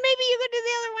then maybe you could do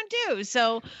the other one too.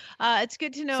 So it's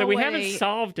good to know. So we haven't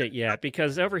solved it yet,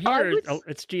 because over here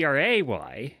it's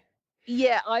Gray.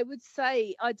 Yeah, I would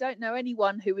say I don't know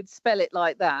anyone who would spell it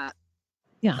like that.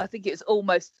 Yeah, I think it's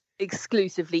almost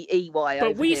exclusively EY.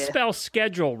 But we here. spell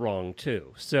schedule wrong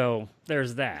too, so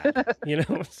there's that.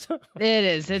 So. It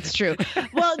is. It's true.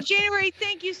 Well, January,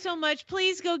 thank you so much.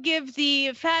 Please go give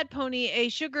the Fat Pony a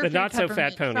sugar-free The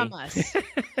not-so-fat pony from us.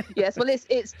 Yes, well,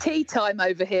 it's tea time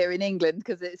over here in England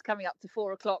because it's coming up to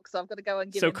 4:00, so I've got to go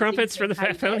and give. So crumpets for the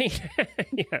Fat Pony.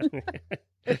 Yeah.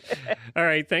 All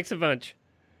right. Thanks a bunch.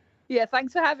 Yeah.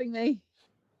 Thanks for having me.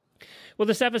 Well,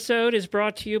 this episode is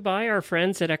brought to you by our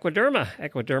friends at Equiderma.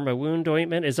 Equiderma wound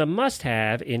ointment is a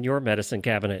must-have in your medicine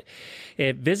cabinet.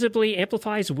 It visibly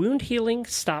amplifies wound healing,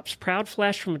 stops proud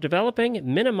flesh from developing,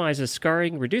 minimizes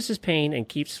scarring, reduces pain, and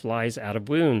keeps flies out of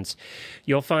wounds.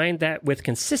 You'll find that with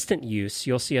consistent use,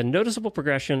 you'll see a noticeable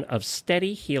progression of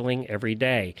steady healing every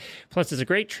day. Plus, it's a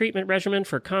great treatment regimen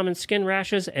for common skin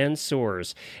rashes and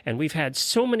sores. And we've had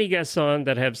so many guests on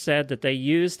that have said that they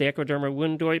use the Equiderma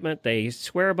wound ointment. They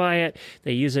swear by it.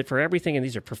 They use it for everything, and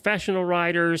these are professional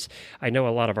riders. I know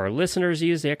a lot of our listeners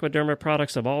use the Equiderma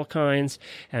products of all kinds,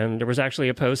 and there was actually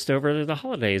a post over the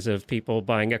holidays of people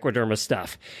buying Equiderma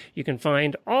stuff. You can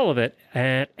find all of it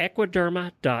at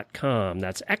equiderma.com.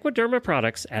 That's Equiderma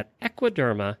products at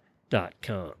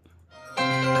equiderma.com.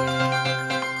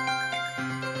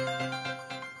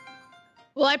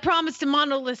 Well, I promised a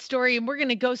monolith story, and we're going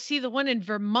to go see the one in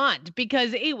Vermont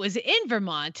because it was in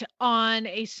Vermont on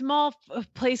a small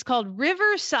place called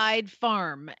Riverside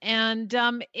Farm, and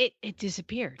it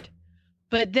disappeared.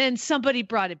 But then somebody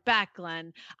brought it back,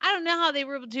 Glenn. I don't know how they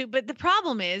were able to, but the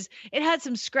problem is it had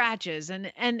some scratches,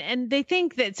 and they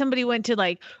think that somebody went to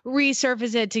like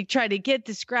resurface it to try to get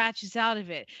the scratches out of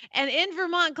it. And in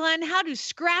Vermont, Glenn, how do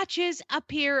scratches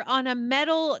appear on a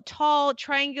metal, tall,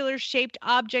 triangular shaped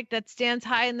object that stands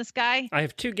high in the sky? I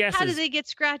have two guesses. How do they get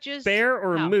scratches? Bear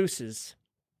or How? mooses?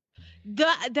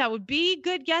 That would be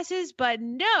good guesses, but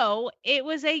no, it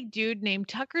was a dude named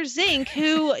Tucker Zink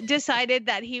who decided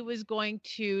that he was going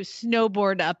to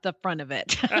snowboard up the front of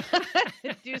it,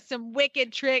 do some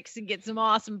wicked tricks and get some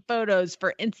awesome photos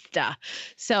for Insta.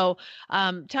 So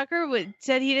Tucker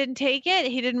said he didn't take it,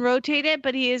 he didn't rotate it,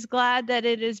 but he is glad that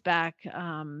it is back.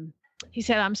 He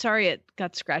said, "I'm sorry it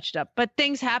got scratched up, but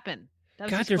things happen."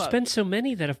 God, there's been so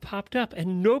many that have popped up,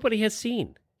 and nobody has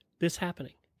seen this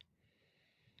happening.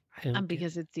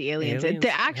 Because it's the aliens.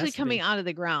 They're actually coming out of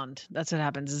the ground. That's what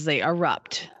happens is they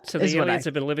erupt. So the aliens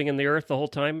have been living in the earth the whole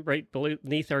time, right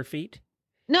beneath our feet?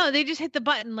 No, they just hit the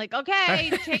button like,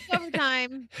 okay, take over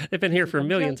time. They've been here for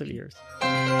millions of years.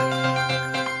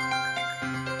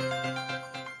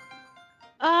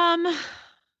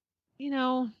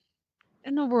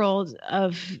 In the world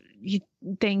of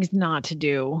things not to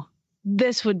do,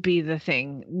 this would be the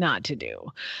thing not to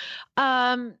do.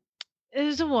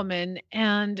 There's a woman,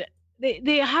 and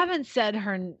they haven't said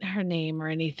her name or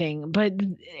anything, but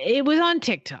it was on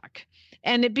TikTok,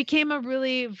 and it became a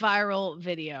really viral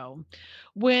video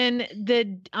when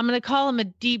I'm going to call him a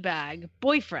D-bag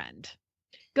boyfriend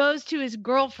goes to his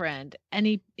girlfriend,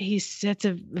 and he sets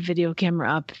a video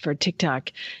camera up for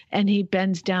TikTok, and he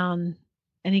bends down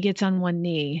and he gets on one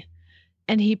knee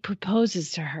and he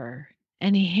proposes to her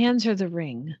and he hands her the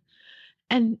ring.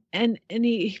 And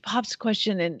he pops a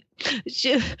question, and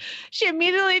she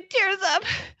immediately tears up,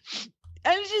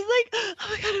 and she's like, oh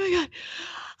my God.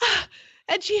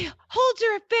 And she holds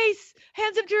her face,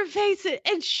 hands up to her face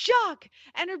in shock.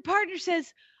 And her partner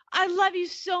says, "I love you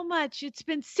so much. It's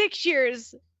been 6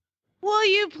 years. Will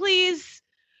you please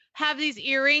have these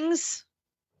earrings?"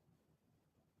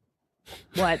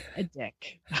 What a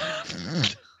dick.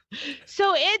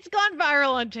 So it's gone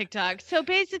viral on TikTok. So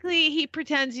basically, he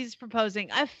pretends he's proposing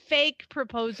a fake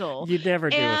proposal. You never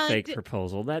do a fake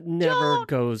proposal. That never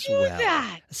goes well.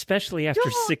 That. Especially after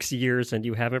 6 years and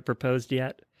you haven't proposed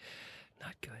yet.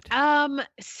 Not good.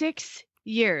 6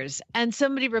 years. And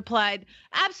somebody replied,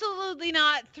 "Absolutely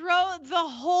not. Throw the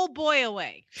whole boy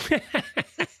away."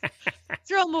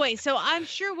 Throw him away. So I'm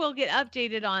sure we'll get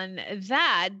updated on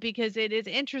that, because it is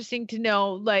interesting to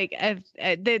know, like,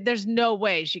 there's no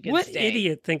way she can stay. What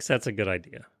idiot thinks that's a good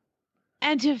idea?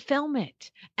 And to film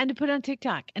it and to put on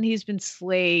TikTok. And he's been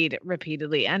slayed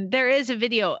repeatedly. And there is a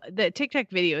video. The TikTok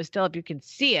video is still up. You can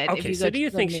see it. Okay, so do you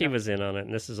think she was in on it,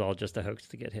 and this is all just a hoax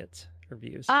to get hits or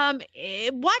views?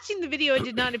 Watching the video, it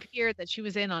did not appear that she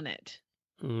was in on it.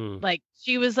 Like,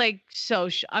 she was like,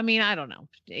 I mean, I don't know.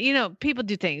 People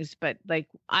do things, but like,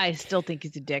 I still think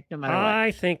he's a dick no matter what. I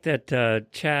think that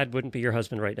Chad wouldn't be your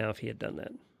husband right now if he had done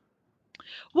that.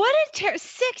 What a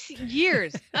 6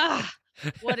 years. Ugh,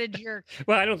 what a jerk.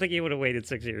 Well, I don't think he would have waited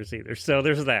 6 years either. So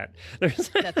there's that. That's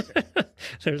true.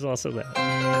 There's also that.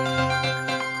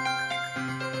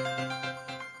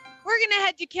 We're going to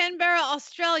head to Canberra,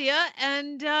 Australia,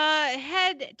 and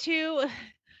head to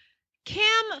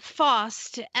Cam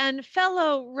Faust and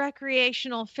fellow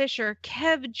recreational fisher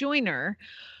Kev Joyner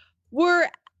were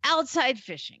outside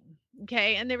fishing,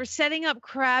 okay? And they were setting up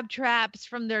crab traps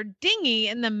from their dinghy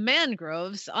in the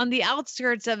mangroves on the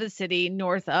outskirts of the city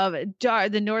north of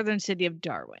the northern city of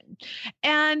Darwin.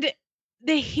 And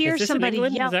they hear somebody in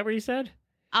England? yell. Is that where you said?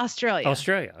 Australia.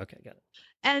 Australia. Okay, got it.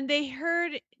 And they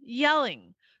heard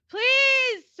yelling,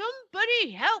 "Please,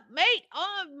 somebody help, mate.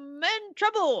 I'm in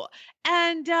trouble."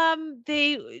 And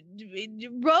they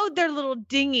rode their little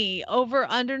dinghy over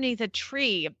underneath a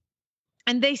tree,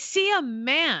 and they see a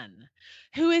man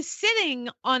who is sitting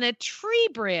on a tree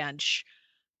branch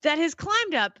that has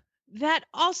climbed up, that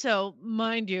also,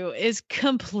 mind you, is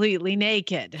completely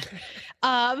naked.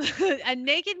 A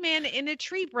naked man in a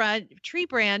tree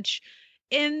branch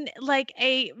in like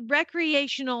a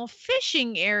recreational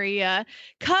fishing area,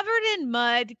 covered in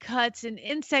mud, cuts, and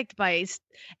insect bites.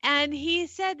 And he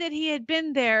said that he had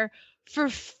been there for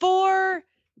 4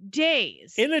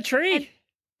 days. In a tree?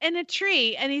 In a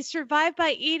tree, and he survived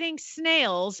by eating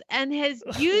snails and has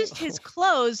used his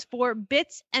clothes for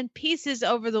bits and pieces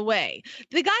over the way.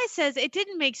 The guy says it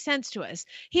didn't make sense to us.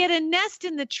 He had a nest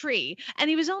in the tree, and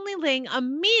he was only laying a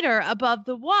meter above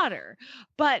the water.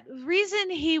 But reason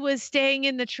he was staying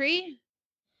in the tree?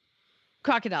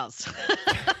 Crocodiles.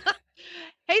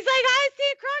 He's like, I see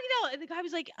a crocodile. And the guy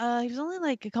was like, he was only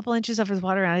like a couple inches over the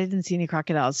water and I didn't see any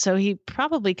crocodiles. So he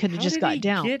probably could have How just did got he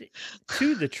down. get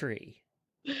to the tree?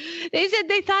 They said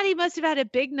they thought he must have had a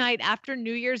big night after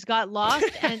New Year's, got lost,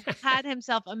 and had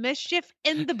himself a mischief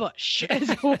in the bush. Is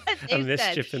what they A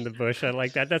Mischief in the Bush. I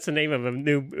like that. That's the name of a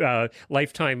new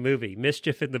Lifetime movie,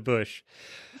 Mischief in the Bush.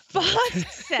 Voss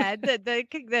said that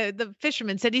the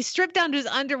fisherman said he stripped down to his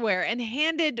underwear and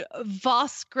handed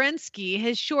Voss Grensky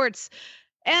his shorts.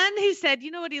 And he said,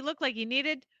 you know what he looked like he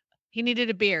needed? He needed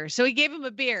a beer. So he gave him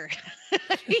a beer.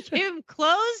 He gave him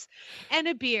clothes and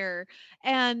a beer.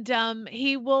 And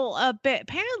he will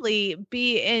apparently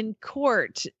be in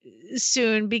court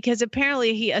soon because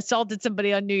apparently he assaulted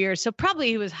somebody on New Year's. So probably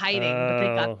he was hiding, but they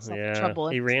got himself in trouble.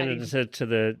 He ran into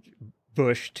the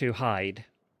bush to hide.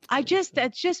 I just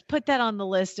put that on the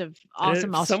list of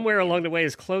awesome. Somewhere along the way,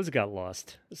 his clothes got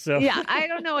lost. So yeah, I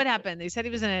don't know what happened. They said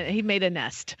he made a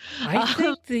nest. I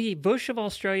think the bush of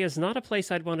Australia is not a place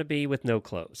I'd want to be with no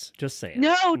clothes. Just saying.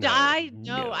 No, I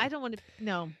don't want to.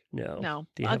 No. Do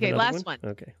you have Okay, another last one.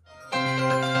 Okay.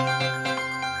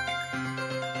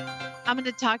 I'm going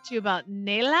to talk to you about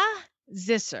Nela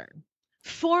Zisser,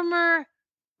 former.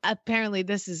 Apparently,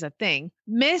 this is a thing.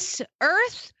 Miss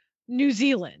Earth, New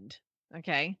Zealand.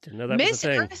 Okay. Didn't know that Miss was a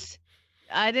thing. Earth.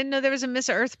 I didn't know there was a Miss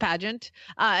Earth pageant.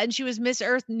 And she was Miss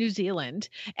Earth New Zealand.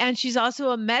 And she's also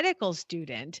a medical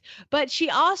student. But she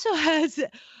also has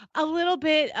a little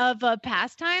bit of a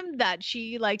pastime that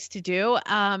she likes to do.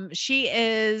 She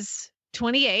is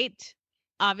 28.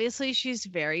 Obviously, she's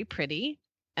very pretty.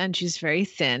 And she's very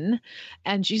thin.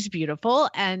 And she's beautiful.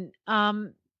 And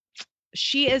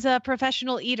she is a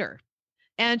professional eater.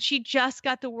 And she just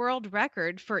got the world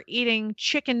record for eating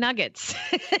chicken nuggets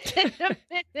in a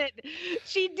minute.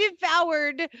 She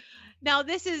devoured. Now,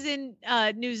 this is in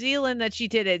New Zealand that she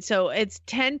did it. So it's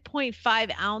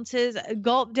 10.5 ounces,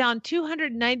 gulped down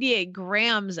 298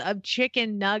 grams of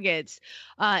chicken nuggets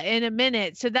in a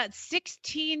minute. So that's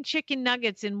 16 chicken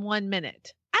nuggets in 1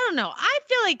 minute. I don't know. I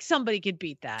feel like somebody could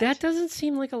beat that. That doesn't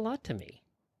seem like a lot to me.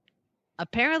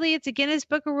 Apparently, it's a Guinness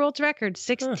Book of World Records.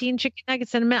 16 chicken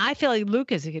nuggets in a minute. I feel like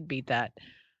Lucas could beat that.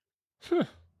 Huh.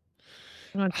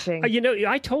 Let's see. You know,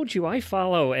 I told you I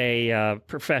follow a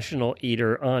professional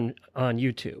eater on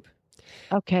YouTube.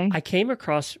 Okay. I came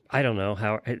across, I don't know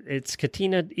how, it's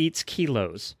Katina Eats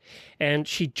Kilos. And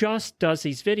she just does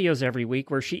these videos every week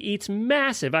where she eats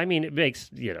massive, I mean, it makes,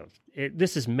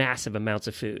 this is massive amounts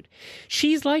of food.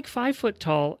 She's like 5 foot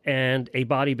tall and a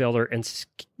bodybuilder and,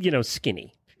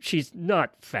 skinny. She's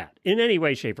not fat in any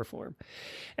way, shape, or form.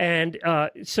 And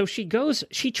so she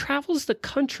travels the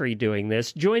country doing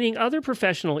this, joining other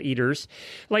professional eaters.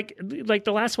 Like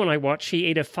the last one I watched, she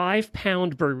ate a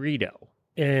 5-pound burrito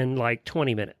in like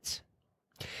 20 minutes.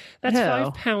 That's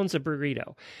 5 pounds of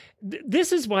burrito.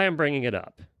 This is why I'm bringing it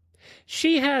up.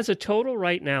 She has a total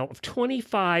right now of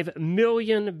 25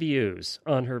 million views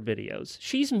on her videos.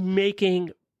 She's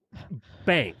making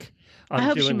bank on I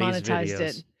hope she doing these monetized videos.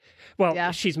 it. Well,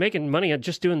 Yeah. she's making money on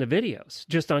just doing the videos,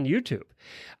 just on YouTube.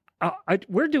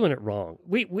 We're doing it wrong.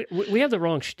 We have the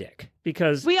wrong shtick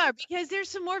because there's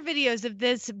some more videos of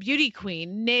this beauty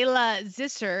queen, Nela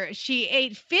Zisser. She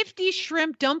ate 50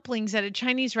 shrimp dumplings at a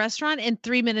Chinese restaurant in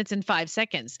 3 minutes and 5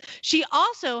 seconds. She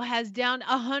also has down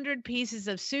 100 pieces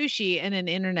of sushi in an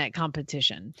internet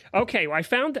competition. Okay, well,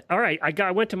 all right.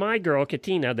 I went to my girl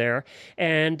Katina there,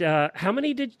 and how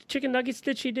many chicken nuggets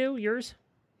did she do? Yours?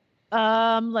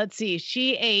 Let's see.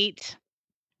 She ate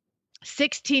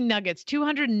 16 nuggets,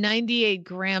 298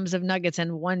 grams of nuggets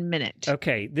in 1 minute.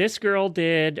 Okay, this girl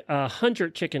did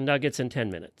 100 chicken nuggets in 10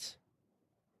 minutes.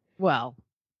 Well,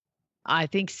 I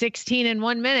think 16 in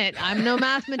 1 minute. I'm no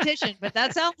mathematician, but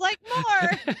that sounds like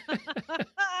more.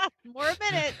 More a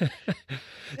minute.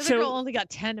 The other girl only got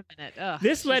 10 a minute. Ugh,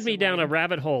 this led me down a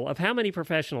rabbit hole of how many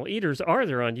professional eaters are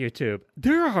there on YouTube.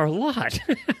 There are a lot.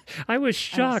 I was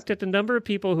shocked at the number of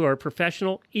people who are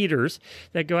professional eaters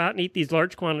that go out and eat these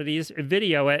large quantities,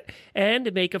 video it,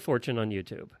 and make a fortune on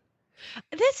YouTube.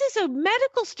 This is a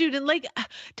medical student. Like,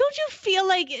 don't you feel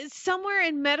like somewhere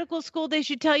in medical school they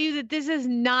should tell you that this is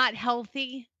not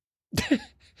healthy?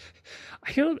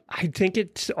 I think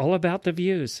it's all about the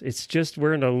views. It's just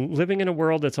living in a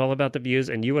world that's all about the views,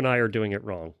 and you and I are doing it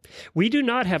wrong. We do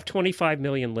not have 25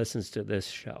 million listens to this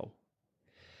show.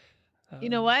 You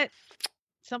know what?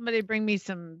 Somebody bring me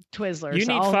some Twizzlers. You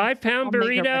need 5-pound I'll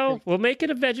make a burrito? record. We'll make it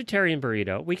a vegetarian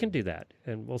burrito. We can do that,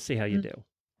 and we'll see how you do.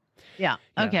 Yeah.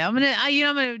 Okay. I'm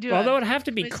gonna do. Although it'd have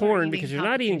to be Twizzler corn eating because you're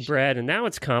not eating competition. bread, and now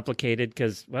it's complicated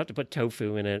because we'll have to put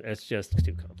tofu in it. It's just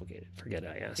too complicated. Forget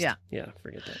I asked. Yeah. Yeah.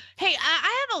 Forget that. Hey,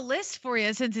 I a list for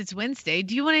you since it's Wednesday.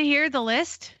 Do you want to hear the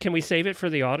list? Can we save it for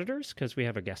the auditors? Because we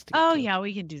have a guest to get Oh, to. yeah,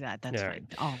 we can do that. That's All fine. right.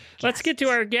 Oh, Let's get to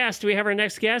our guest. We have our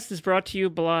next guest is brought to you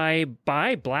by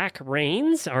Black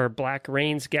Reins. Our Black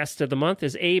Reins guest of the month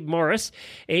is Abe Morris.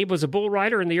 Abe was a bull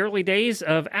rider in the early days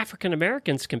of African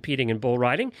Americans competing in bull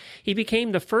riding. He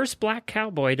became the first black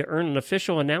cowboy to earn an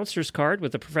official announcer's card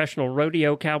with the Professional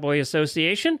Rodeo Cowboy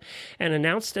Association and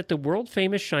announced at the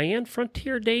world-famous Cheyenne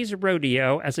Frontier Days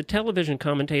Rodeo as a television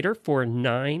commentator for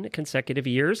 9 consecutive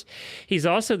years. He's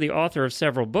also the author of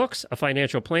several books, a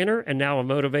financial planner, and now a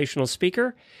motivational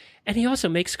speaker. And he also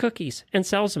makes cookies and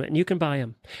sells them, and you can buy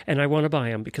them. And I want to buy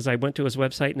them because I went to his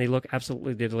website and they look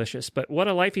absolutely delicious. But what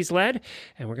a life he's led,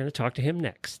 and we're going to talk to him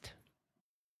next.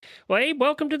 Well, Abe,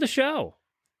 welcome to the show.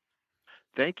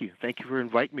 Thank you. Thank you for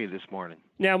inviting me this morning.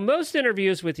 Now, most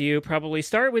interviews with you probably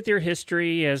start with your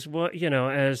history as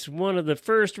as one of the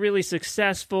first really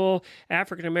successful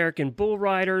African American bull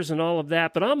riders and all of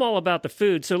that. But I'm all about the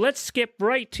food, so let's skip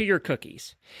right to your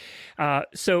cookies.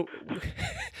 So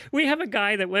we have a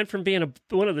guy that went from being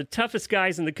one of the toughest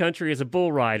guys in the country as a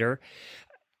bull rider,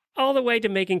 all the way to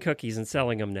making cookies and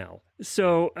selling them now.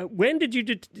 So when did you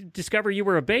discover you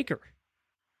were a baker?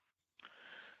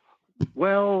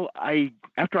 Well,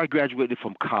 after I graduated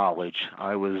from college,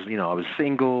 I was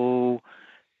single.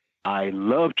 I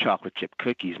loved chocolate chip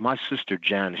cookies. My sister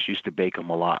Janice used to bake them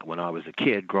a lot when I was a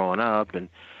kid growing up. And,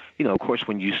 of course,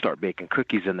 when you start baking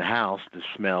cookies in the house, the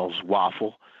smells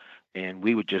waffle. And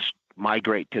we would just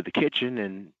migrate to the kitchen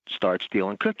and start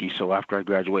stealing cookies. So after I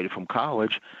graduated from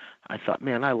college, I thought,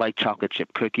 man, I like chocolate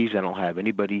chip cookies. I don't have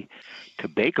anybody to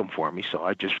bake them for me. So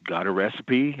I just got a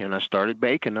recipe and I started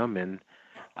baking them. And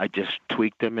I just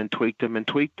tweaked them and tweaked them and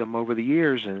tweaked them over the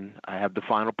years, and I have the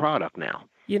final product now.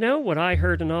 You know what I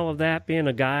heard in all of that, being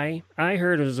a guy? I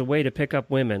heard it was a way to pick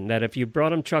up women, that if you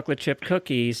brought them chocolate chip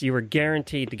cookies, you were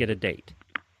guaranteed to get a date.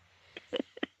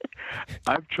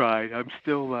 I've tried. I'm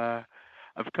still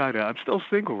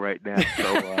single right now.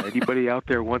 So anybody out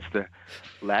there wants to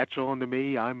latch on to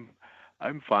me, I'm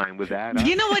fine with that.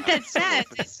 You know what that says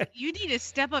is you need to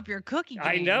step up your cookie game.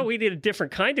 I know. We need a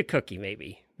different kind of cookie,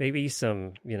 maybe. Maybe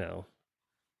some,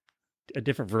 a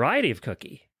different variety of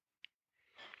cookie.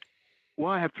 Well,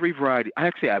 I have 3 varieties.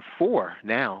 I have 4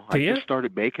 now. Do you? Just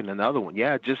started baking another one.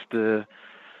 Yeah, not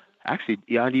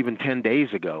even 10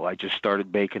 days ago, I just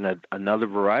started baking another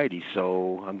variety.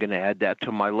 So I'm going to add that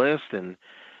to my list. And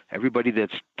everybody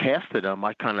that's tested them,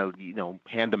 I kind of,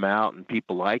 hand them out and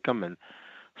people like them. And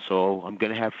so I'm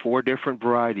going to have 4 different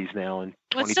varieties now in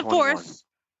 2021. What's the 4th?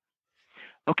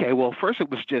 Okay, well, first it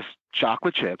was just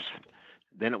chocolate chips.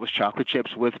 Then it was chocolate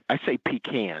chips with, I say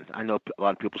pecan. I know a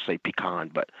lot of people say pecan,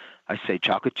 but I say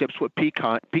chocolate chips with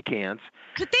pecans.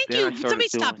 Thank you. Let me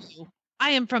stop you.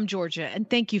 I am from Georgia, and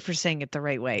thank you for saying it the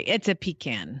right way. It's a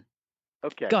pecan.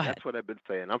 Okay, go ahead. That's what I've been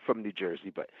saying. I'm from New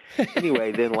Jersey. But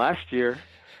anyway, then last year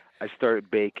I started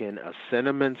baking a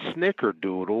cinnamon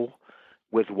snickerdoodle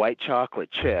with white chocolate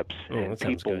chips, and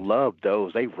people loved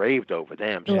those. They raved over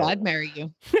them. Oh, I'd marry you.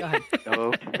 Go ahead.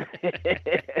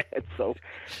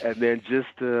 And then just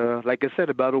like I said,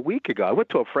 about a week ago, I went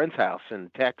to a friend's house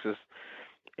in Texas,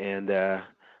 and I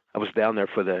was down there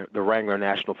for the Wrangler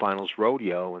National Finals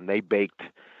Rodeo, and they baked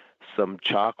some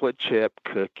chocolate chip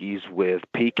cookies with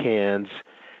pecans,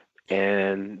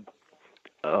 and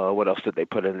what else did they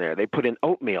put in there? They put in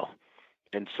oatmeal,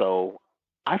 and so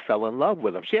I fell in love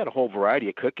with them. She had a whole variety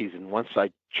of cookies, and once I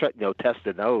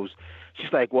tested those,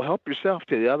 she's like, well, help yourself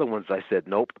to the other ones. I said,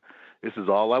 nope, this is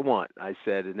all I want. I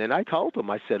said, and then I told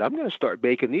them, I said, I'm going to start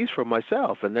baking these for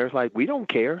myself. And they're like, we don't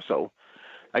care. So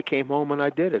I came home and I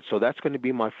did it. So that's going to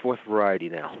be my 4th variety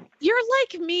now. You're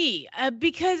like me,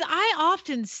 because I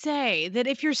often say that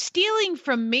if you're stealing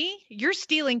from me, you're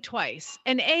stealing twice.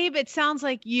 And Abe, it sounds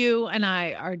like you and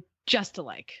I are just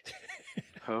alike.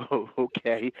 Oh,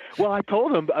 okay. Well, I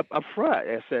told them up front.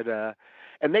 I said,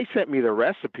 and they sent me the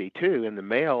recipe too in the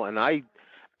mail, and I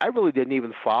really didn't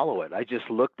even follow it. I just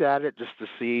looked at it just to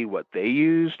see what they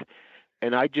used,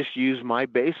 and I just used my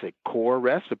basic core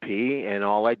recipe, and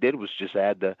all I did was just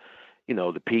add the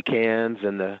pecans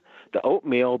and the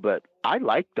oatmeal. But I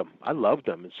liked them. I loved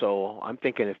them, and so I'm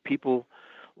thinking if people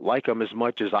like them as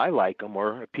much as I like them,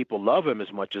 or if people love them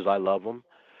as much as I love them,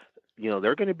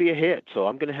 they're going to be a hit. So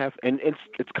I'm going to have, and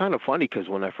it's kind of funny because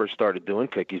when I first started doing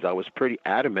cookies, I was pretty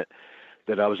adamant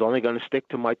that I was only going to stick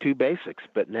to my 2 basics.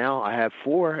 But now I have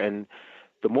 4, and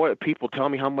the more that people tell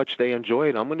me how much they enjoy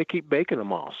it, I'm going to keep baking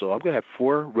them all. So I'm going to have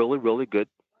 4 really, really good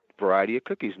variety of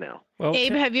cookies now. Well,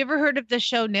 Abe, have you ever heard of the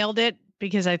show Nailed It?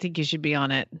 Because I think you should be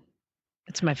on it.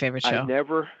 It's my favorite show.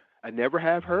 I never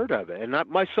have heard of it. And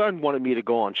my son wanted me to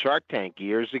go on Shark Tank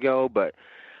years ago, but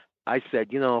I said,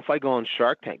 if I go on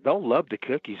Shark Tank, they'll love the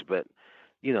cookies, but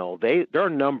they're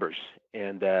numbers,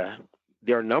 and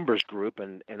they're a numbers group,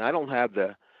 and I don't have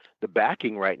the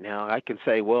backing right now. I can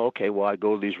say, well, okay, well, I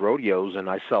go to these rodeos and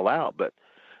I sell out, but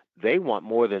they want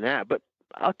more than that. But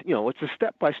it's a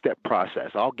step-by-step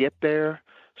process. I'll get there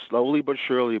slowly but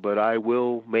surely, but I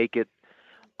will make it.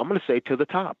 I'm going to say to the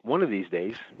top one of these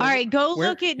days. All right, go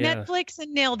look at Netflix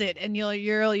and Nailed It, and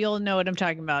you'll know what I'm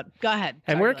talking about. Go ahead.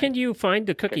 And where can you find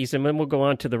the cookies? And then we'll go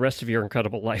on to the rest of your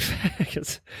incredible life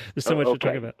because there's so much to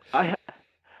talk about. I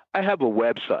have a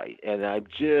website, and I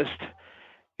just,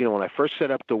 when I first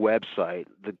set up the website,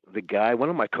 the guy,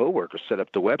 one of my coworkers, set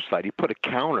up the website. He put a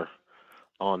counter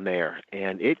on there,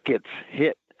 and it gets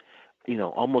hit.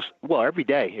 Every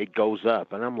day it goes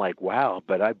up, and I'm like, wow.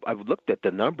 But I've looked at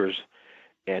the numbers.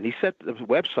 And he set the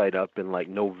website up in like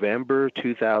November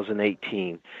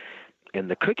 2018. And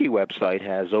the cookie website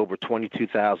has over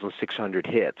 22,600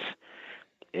 hits.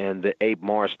 And the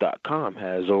AbeMorris.com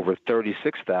has over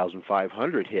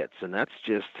 36,500 hits. And that's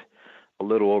just a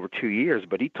little over 2 years.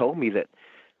 But he told me that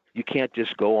you can't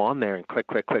just go on there and click,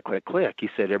 click, click, click, click.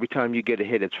 He said every time you get a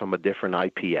hit, it's from a different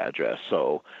IP address.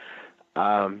 So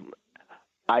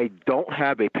I don't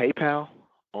have a PayPal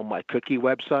on my cookie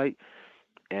website.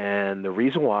 And the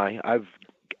reason why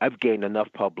I've gained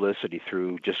enough publicity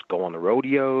through just going to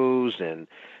rodeos and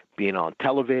being on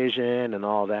television and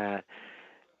all that,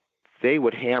 they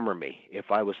would hammer me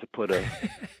if I was to put a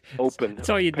open. That's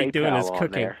all you'd be doing is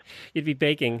cooking. There. You'd be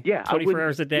baking 24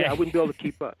 hours a day. Yeah, I wouldn't be able to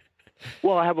keep up.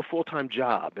 Well, I have a full-time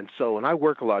job, and I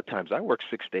work a lot of times. I work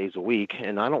 6 days a week,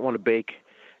 and I don't want to bake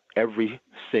every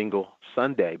single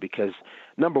Sunday because,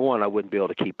 number one, I wouldn't be able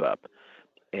to keep up.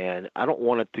 And I don't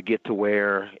want it to get to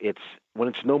where when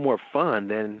it's no more fun,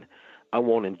 then I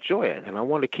won't enjoy it. And I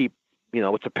want to keep,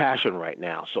 it's a passion right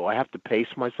now. So I have to pace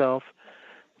myself.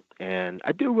 And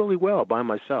I do really well by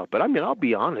myself. But I'll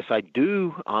be honest. I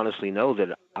do honestly know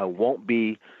that I won't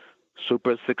be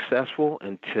super successful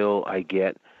until I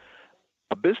get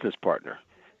a business partner.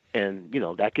 And,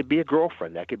 that could be a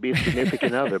girlfriend. That could be a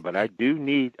significant other. But I'm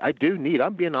being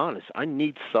honest. I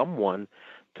need someone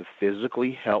to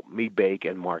physically help me bake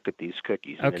and market these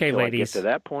cookies. And okay, until ladies. I get to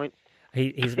that point.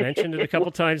 He's mentioned it a couple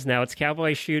times now. It's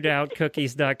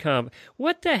cowboyshootoutcookies.com.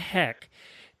 What the heck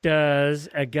does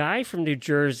a guy from New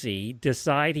Jersey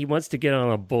decide he wants to get on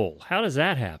a bull? How does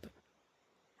that happen?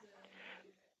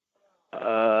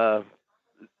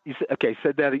 You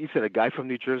said a guy from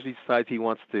New Jersey decides he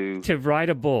wants to ride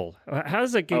a bull. How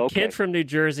does a kid from New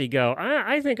Jersey go,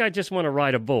 I think I just want to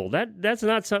ride a bull? That's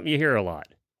not something you hear a lot.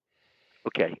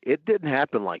 Okay, it didn't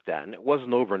happen like that, and it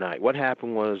wasn't overnight. What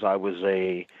happened was I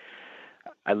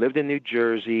lived in New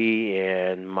Jersey,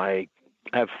 and I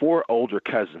have 4 older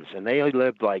cousins, and they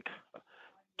lived like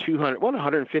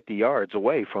 150 yards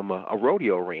away from a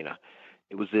rodeo arena.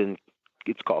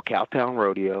 It's called Cowtown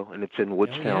Rodeo, and it's in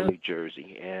Woodstown, New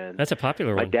Jersey. And that's a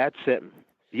popular one. My dad sent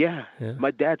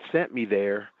me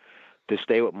there to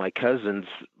stay with my cousins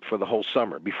for the whole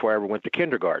summer before I ever went to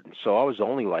kindergarten. So I was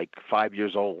only like 5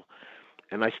 years old.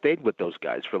 And I stayed with those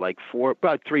guys for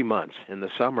about 3 months in the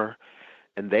summer,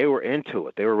 and they were into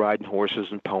it. They were riding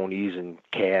horses and ponies and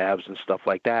calves and stuff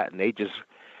like that, and they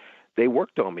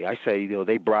worked on me. I say,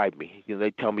 they bribed me.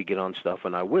 They'd tell me get on stuff,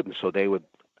 and I wouldn't. So they would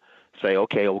say,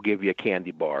 okay, we'll give you a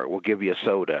candy bar, we'll give you a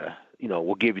soda,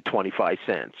 we'll give you 25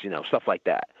 cents, stuff like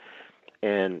that.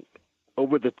 And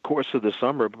over the course of the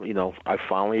summer, I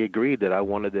finally agreed that I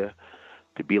wanted to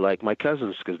be like my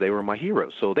cousins because they were my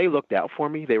heroes. So they looked out for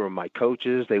me. They were my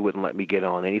coaches. They wouldn't let me get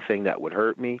on anything that would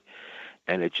hurt me.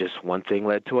 And it just one thing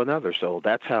led to another. So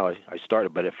that's how I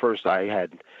started. But at first I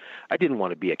didn't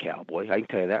want to be a cowboy. I can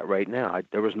tell you that right now.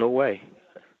 There was no way.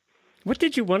 What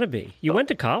did you want to be? You went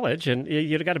to college and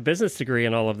you got a business degree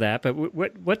and all of that. But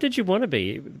what did you want to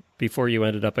be before you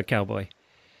ended up a cowboy?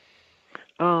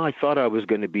 I thought I was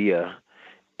going to be a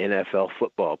NFL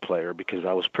football player because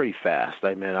I was pretty fast.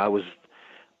 I was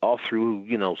all through,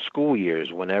 school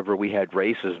years, whenever we had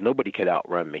races, nobody could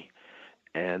outrun me.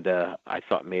 And I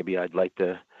thought maybe I'd like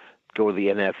to go to the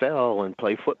NFL and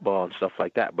play football and stuff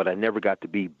like that. But I never got to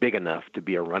be big enough to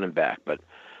be a running back. But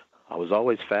I was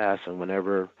always fast. And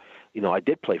whenever, I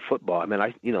did play football.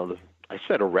 I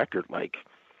set a record like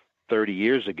 30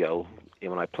 years ago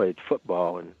when I played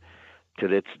football. And to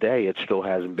this day, it still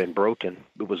hasn't been broken.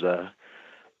 It was a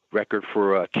record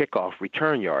for kickoff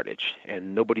return yardage,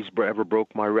 and nobody's ever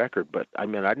broke my record. But I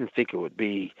didn't think it would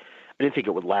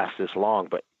last this long,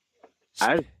 but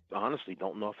I honestly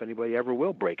don't know if anybody ever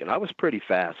will break it. I was pretty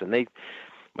fast, and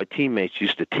my teammates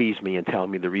used to tease me and tell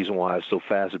me the reason why I was so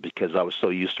fast is because I was so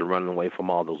used to running away from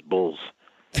all those bulls.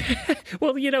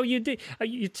 Well, you did.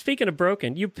 Speaking of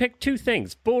broken, you picked two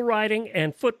things: bull riding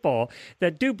and football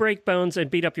that do break bones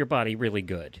and beat up your body really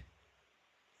good.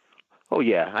 Oh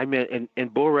yeah, I mean, in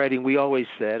bull riding, we always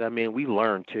said. I mean, we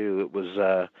learned too. It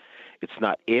was, it's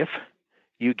not if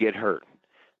you get hurt,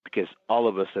 because all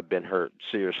of us have been hurt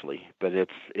seriously. But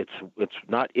it's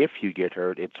not if you get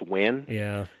hurt; it's when.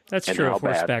 Yeah, that's and true how of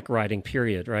bad. horseback riding.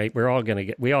 Period. Right? We all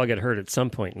get hurt at some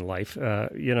point in life.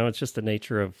 It's just the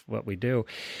nature of what we do.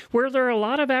 Were there a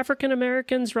lot of African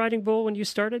Americans riding bull when you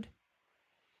started?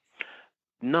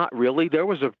 Not really. There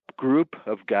was a group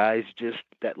of guys just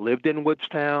that lived in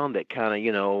Woodstown that kind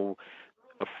of,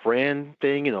 a friend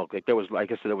thing, like there was,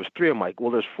 like I said, there was three of my,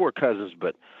 well, there's four cousins,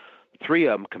 but three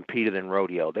of them competed in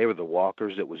rodeo. They were the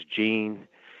Walkers. It was Gene,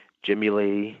 Jimmy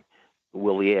Lee,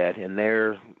 Willie Ed, and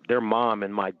their mom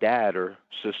and my dad are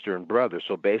sister and brother.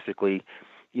 So basically,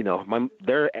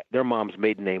 their mom's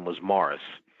maiden name was Morris.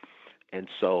 And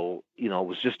so, it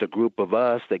was just a group of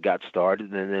us that got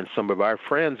started, and then some of our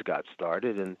friends got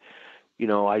started. And,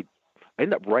 I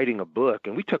ended up writing a book,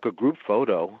 and we took a group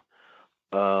photo.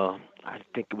 I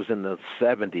think it was in the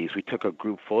 70s. We took a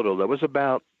group photo. There was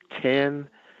about 10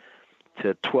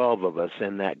 to 12 of us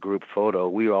in that group photo.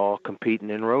 We were all competing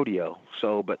in rodeo.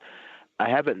 So, but I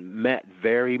haven't met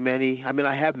very many. I mean,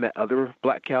 I have met other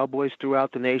black cowboys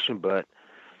throughout the nation, but,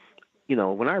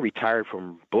 when I retired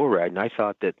from bull riding, I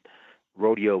thought that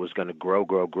rodeo was going to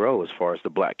grow as far as the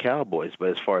black cowboys. But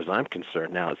as far as I'm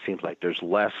concerned now, it seems like there's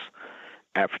less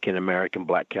African-American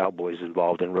black cowboys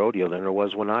involved in rodeo than there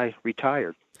was when I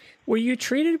retired. Were you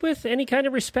treated with any kind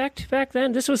of respect back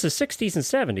then? This was the 60s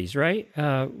and 70s, right?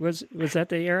 Was that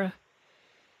the era?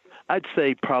 I'd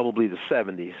say probably the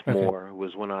 70s more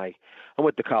was when I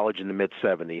went to college in the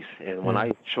mid-70s. And when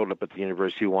I showed up at the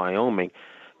University of Wyoming,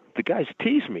 the guys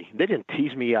teased me. They didn't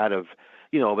tease me out of,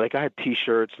 like I had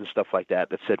T-shirts and stuff like that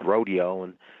said rodeo,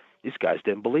 and these guys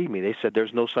didn't believe me. They said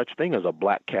there's no such thing as a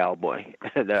black cowboy.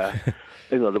 And,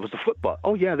 there was the football.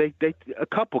 Oh, yeah, they a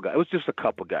couple guys. It was just a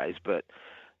couple guys. But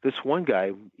this one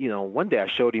guy, one day I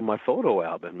showed him my photo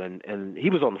album, and he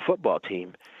was on the football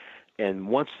team. And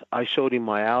once I showed him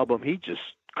my album, he just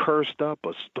cursed up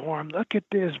a storm. Look at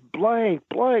this, blank,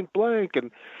 blank, blank.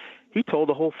 And he told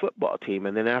the whole football team.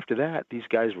 And then after that, these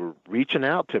guys were reaching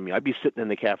out to me. I'd be sitting in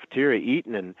the cafeteria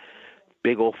eating, and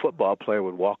big old football player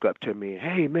would walk up to me.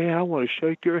 Hey, man, I want to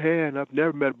shake your hand. I've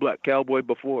never met a black cowboy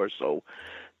before. So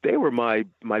they were my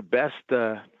best,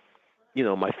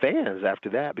 my fans after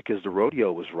that, because the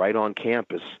rodeo was right on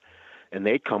campus, and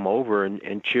they'd come over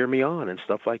and cheer me on and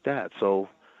stuff like that. So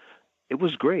it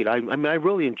was great. I mean, I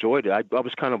really enjoyed it. I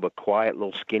was kind of a quiet,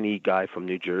 little skinny guy from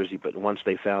New Jersey, but once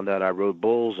they found out I rode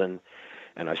bulls and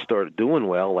I started doing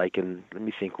well, like let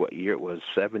me think what year it was,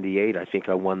 78, I think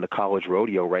I won the college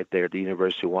rodeo right there at the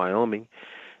University of Wyoming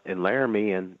in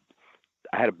Laramie, and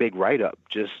I had a big write-up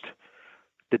just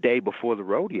the day before the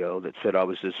rodeo that said I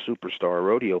was this superstar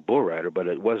rodeo bull rider, but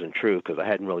it wasn't true because I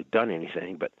hadn't really done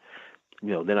anything. But,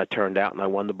 then I turned out and I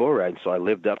won the bull ride, so I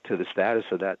lived up to the status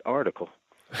of that article.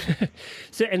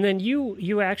 So, and then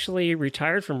you actually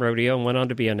retired from rodeo and went on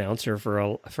to be announcer for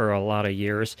a lot of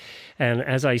years. And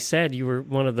as I said, you were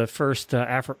one of the first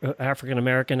African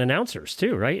American announcers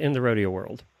too, right, in the rodeo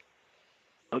world.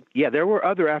 Yeah, there were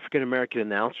other African American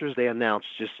announcers. They announced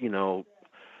just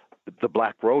the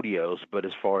black rodeos, but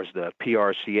as far as the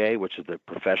PRCA, which is the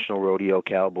Professional Rodeo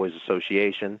Cowboys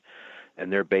Association,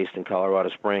 and they're based in Colorado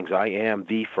Springs, I am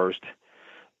the first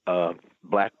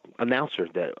black announcer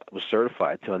that was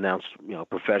certified to announce,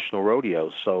 professional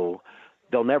rodeos. So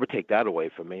they'll never take that away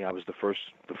from me. I was the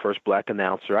first black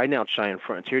announcer. I announced Cheyenne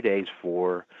Frontier Days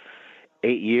for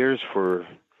 8 years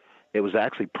it was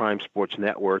actually Prime Sports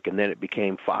Network, and then it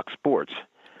became Fox Sports.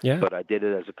 Yeah. But I did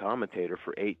it as a commentator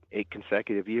for eight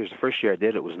consecutive years. The first year I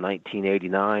did it was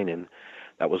 1989, and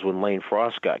that was when Lane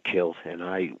Frost got killed, and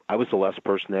I was the last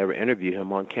person to ever interview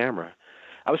him on camera.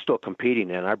 I was still competing,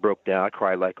 and I broke down. I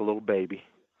cried like a little baby.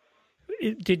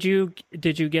 Did you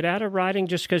get out of riding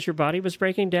just because your body was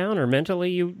breaking down, or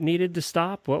mentally you needed to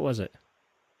stop? What was it?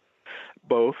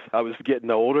 Both. I was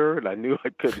getting older, and I knew I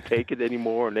couldn't take it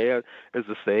anymore. And there's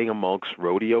a saying amongst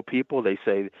rodeo people. They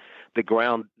say the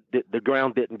ground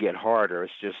didn't get harder.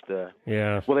 It's just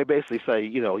yeah. Well, they basically say,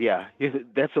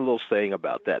 that's a little saying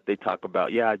about that. They talk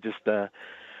about,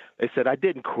 they said I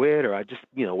didn't quit or I just,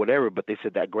 whatever, but they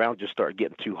said that ground just started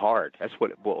getting too hard. That's what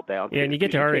it boiled down to. Yeah, and you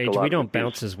get to our age, we don't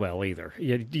bounce as well either.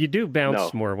 You do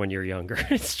bounce more when you're younger.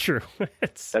 It's true.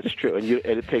 That's true, and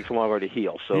it takes longer to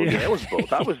heal. So yeah, it was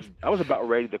both. I was about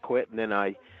ready to quit, and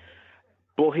then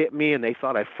bull hit me, and they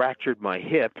thought I fractured my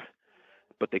hip,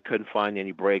 but they couldn't find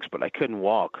any breaks. But I couldn't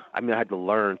walk. I mean, I had to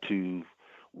learn to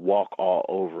walk all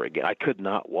over again. I could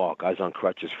not walk. I was on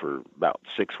crutches for about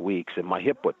 6 weeks, and my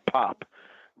hip would pop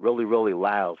really, really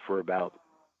loud for about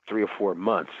 3 or 4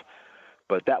 months.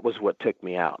 But that was what took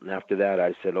me out. And after that,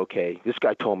 I said, okay, this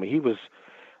guy told me, he was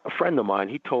a friend of mine.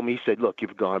 He told me, he said, look,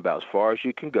 you've gone about as far as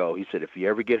you can go. He said, if you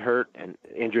ever get hurt and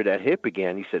injure that hip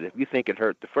again, he said, if you think it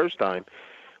hurt the first time,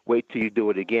 wait till you do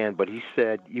it again. But he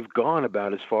said, you've gone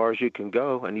about as far as you can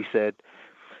go. And he said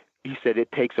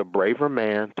it takes a braver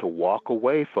man to walk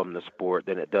away from the sport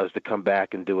than it does to come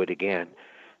back and do it again.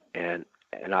 And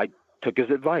I took his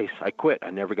advice. I quit. I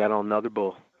never got on another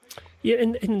bull. Yeah,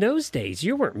 in those days,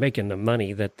 you weren't making the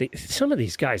money that some of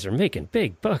these guys are making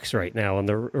big bucks right now on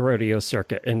the rodeo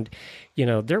circuit. And,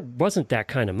 there wasn't that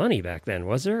kind of money back then,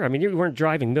 was there? I mean, you weren't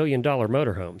driving $1 million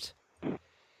motorhomes.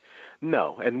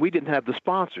 No, and we didn't have the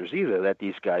sponsors either that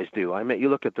these guys do. I mean, you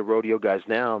look at the rodeo guys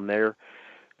now, and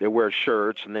they wear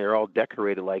shirts, and they're all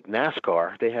decorated like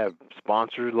NASCAR. They have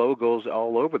sponsor logos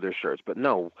all over their shirts. But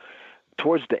no,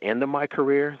 towards the end of my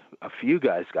career, a few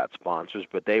guys got sponsors,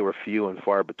 but they were few and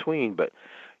far between. But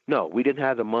no, we didn't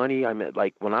have the money. I mean,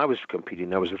 like when I was competing,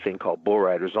 there was a thing called Bull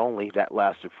Riders Only. That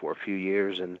lasted for a few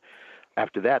years. And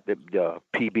after that, the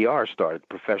PBR started,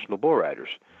 Professional Bull Riders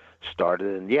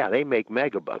started. And yeah, they make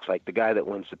mega bucks. Like the guy that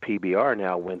wins the PBR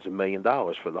now wins $1 million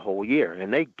for the whole year.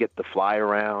 And they get to fly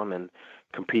around and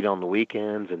compete on the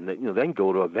weekends. And, then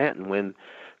go to an event and win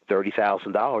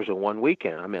 $30,000 in one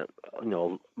weekend. I mean,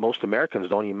 most Americans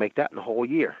don't even make that in a whole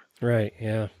year. Right,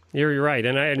 yeah. You're right.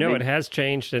 And I know it has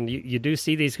changed, and you do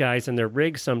see these guys in their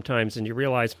rigs sometimes, and you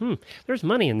realize, there's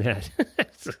money in that.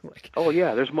 Oh,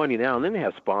 yeah, there's money now. And then they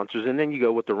have sponsors, and then you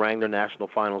go with the Wrangler National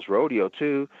Finals Rodeo,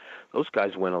 too. Those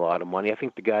guys win a lot of money. I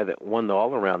think the guy that won the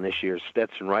all-around this year,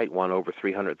 Stetson Wright, won over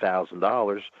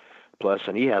 $300,000 plus,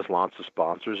 and he has lots of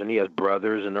sponsors, and he has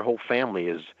brothers, and their whole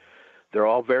family they're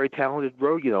all very talented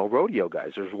rodeo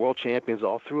guys. There's world champions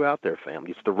all throughout their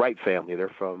family. It's the Wright family. They're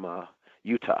from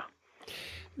Utah.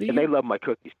 And they love my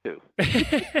cookies, too.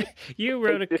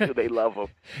 They love them.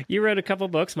 You wrote a couple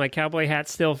books, My Cowboy Hat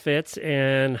Still Fits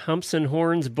and Humps and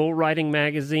Horns Bull Riding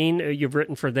Magazine. You've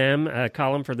written for them, a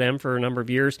column for them for a number of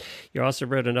years. You also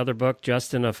wrote another book,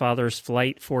 Justin, A Father's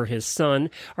Flight for His Son.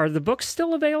 Are the books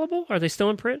still available? Are they still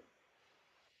in print?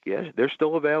 Yeah, they're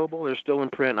still available. They're still in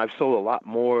print. I've sold a lot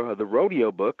more of the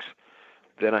rodeo books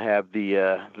than I have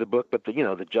the book. But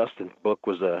the Justin book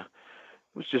was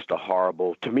just a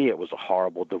horrible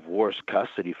divorce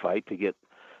custody fight to get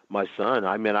my son.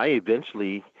 I mean, I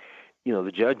eventually,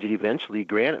 the judge eventually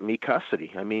granted me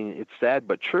custody. I mean, it's sad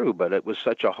but true. But it was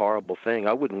such a horrible thing.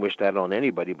 I wouldn't wish that on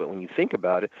anybody. But when you think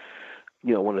about it,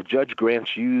 when a judge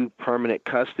grants you permanent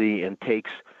custody and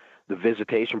takes the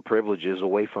visitation privileges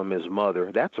away from his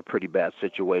mother, that's a pretty bad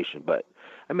situation. But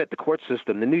I met the court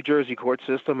system, the New Jersey court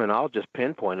system, and I'll just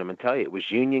pinpoint them and tell you, it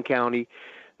was Union County,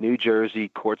 New Jersey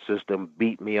court system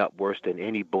beat me up worse than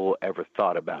any bull ever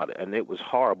thought about it. And it was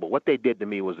horrible. What they did to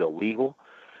me was illegal.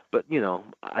 But,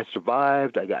 I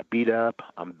survived. I got beat up.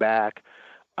 I'm back.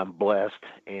 I'm blessed.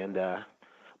 And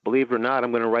believe it or not,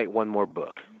 I'm going to write one more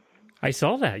book. I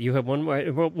saw that. You have one more.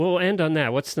 We'll end on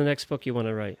that. What's the next book you want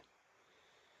to write?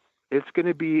 It's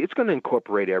going to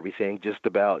incorporate everything, just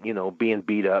about, being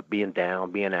beat up, being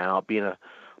down, being out, being a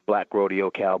black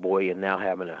rodeo cowboy, and now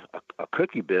having a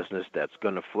cookie business that's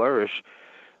going to flourish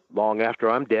long after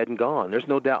I'm dead and gone. There's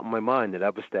no doubt in my mind that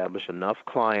I've established enough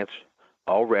clients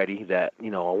already that, I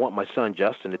want my son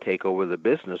Justin to take over the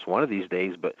business one of these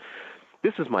days. But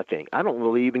this is my thing. I don't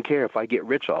really even care if I get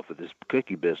rich off of this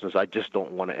cookie business. I just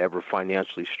don't want to ever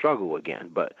financially struggle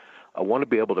again. But I want to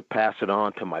be able to pass it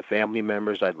on to my family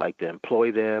members. I'd like to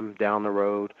employ them down the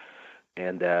road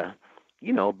and,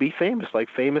 be famous, like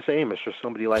Famous Amos or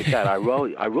somebody like that. I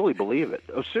really believe it.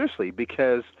 Oh, seriously,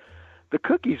 because the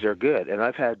cookies are good. And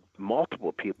I've had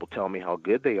multiple people tell me how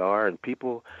good they are. And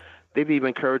they've even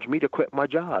encouraged me to quit my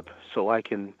job so I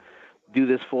can do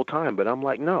this full time. But I'm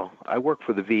like, no, I work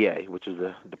for the VA, which is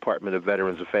the Department of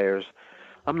Veterans Affairs.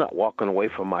 I'm not walking away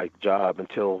from my job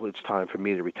until it's time for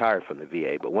me to retire from the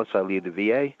VA. But once I leave the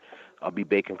VA, I'll be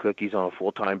baking cookies on a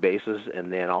full-time basis,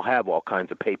 and then I'll have all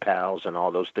kinds of PayPals and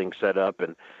all those things set up,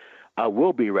 and I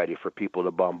will be ready for people to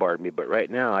bombard me. But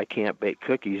right now, I can't bake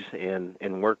cookies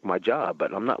and work my job,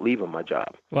 but I'm not leaving my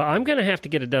job. Well, I'm going to have to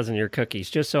get a dozen of your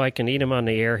cookies just so I can eat them on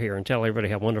the air here and tell everybody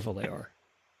how wonderful they are.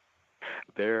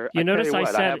 You notice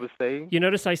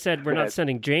I said we're not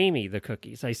sending Jamie the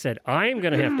cookies. I said I'm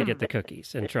going to have to get the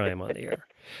cookies and try them on the air.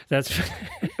 That's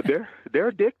they're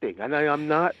addicting, and I'm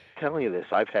not telling you this.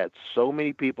 I've had so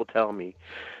many people tell me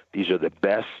these are the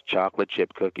best chocolate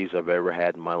chip cookies I've ever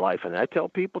had in my life, and I tell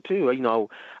people too. I don't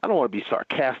want to be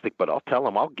sarcastic, but I'll tell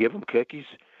them, I'll give them cookies.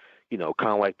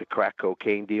 kind of like the crack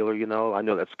cocaine dealer. I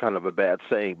know that's kind of a bad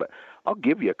saying, but I'll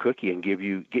give you a cookie and get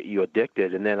you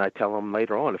addicted, and then I tell them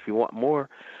later on, if you want more,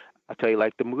 I tell you,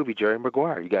 like the movie Jerry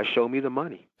Maguire, you got to show me the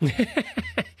money.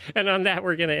 And on that,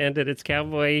 we're going to end it. It's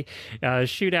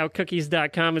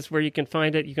cowboyshootoutcookies.com is where you can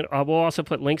find it. We'll also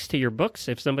put links to your books.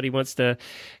 If somebody wants to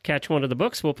catch one of the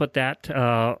books, we'll put that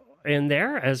in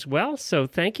there as well. So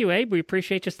thank you, Abe. We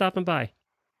appreciate you stopping by.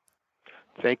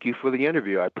 Thank you for the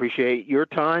interview. I appreciate your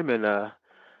time, and I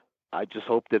just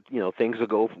hope that things will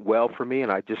go well for me.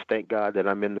 And I just thank God that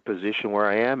I'm in the position where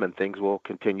I am, and things will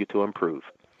continue to improve.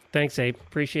 Thanks, Abe.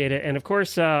 Appreciate it. And of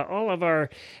course, all of our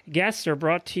guests are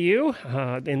brought to you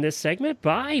in this segment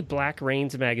by Black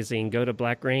Rains Magazine. Go to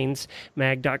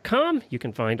blackrainsmag.com. You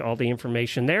can find all the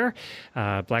information there.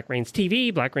 Black Rains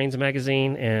TV, Black Rains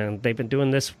Magazine, and they've been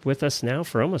doing this with us now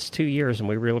for almost 2 years, and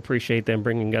we really appreciate them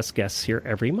bringing us guests here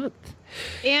every month.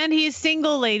 And he's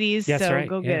single, ladies, That's so right.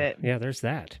 go get it. Yeah, there's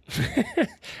that.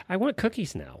 I want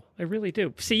cookies now. I really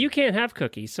do. See, you can't have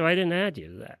cookies, so I didn't add you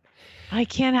to that. I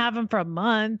can't have them for a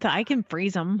month. I can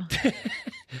freeze them.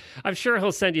 I'm sure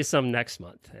he'll send you some next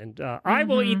month. And I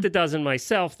will eat the dozen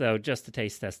myself, though, just to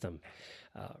taste test them.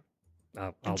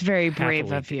 It's very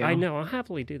brave of you. I know. I'll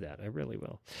happily do that. I really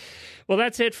will. Well,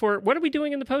 that's it for... What are we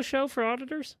doing in the post show for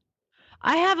auditors?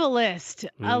 I have a list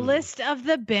of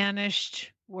the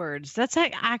banished words. That's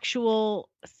an actual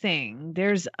thing.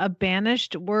 There's a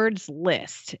banished words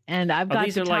list, and I've got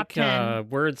these the are top like 10.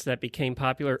 Words that became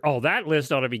popular. Oh, that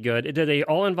list ought to be good. Do they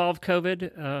all involve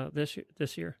COVID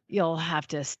this year? You'll have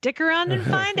to stick around and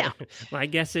find out. My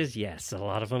guess is yes. A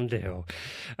lot of them do.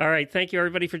 All right. Thank you,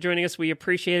 everybody, for joining us. We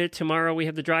appreciate it. Tomorrow we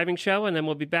have the driving show, and then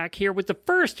we'll be back here with the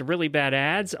first Really Bad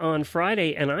Ads on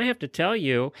Friday. And I have to tell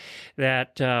you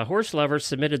that Horse Lovers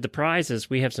submitted the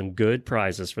prizes. We have some good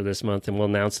prizes for this month, and we'll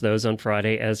announce those on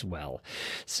Friday as well.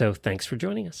 So thanks for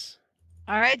joining us.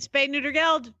 All right, Spay Neuter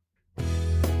Geld.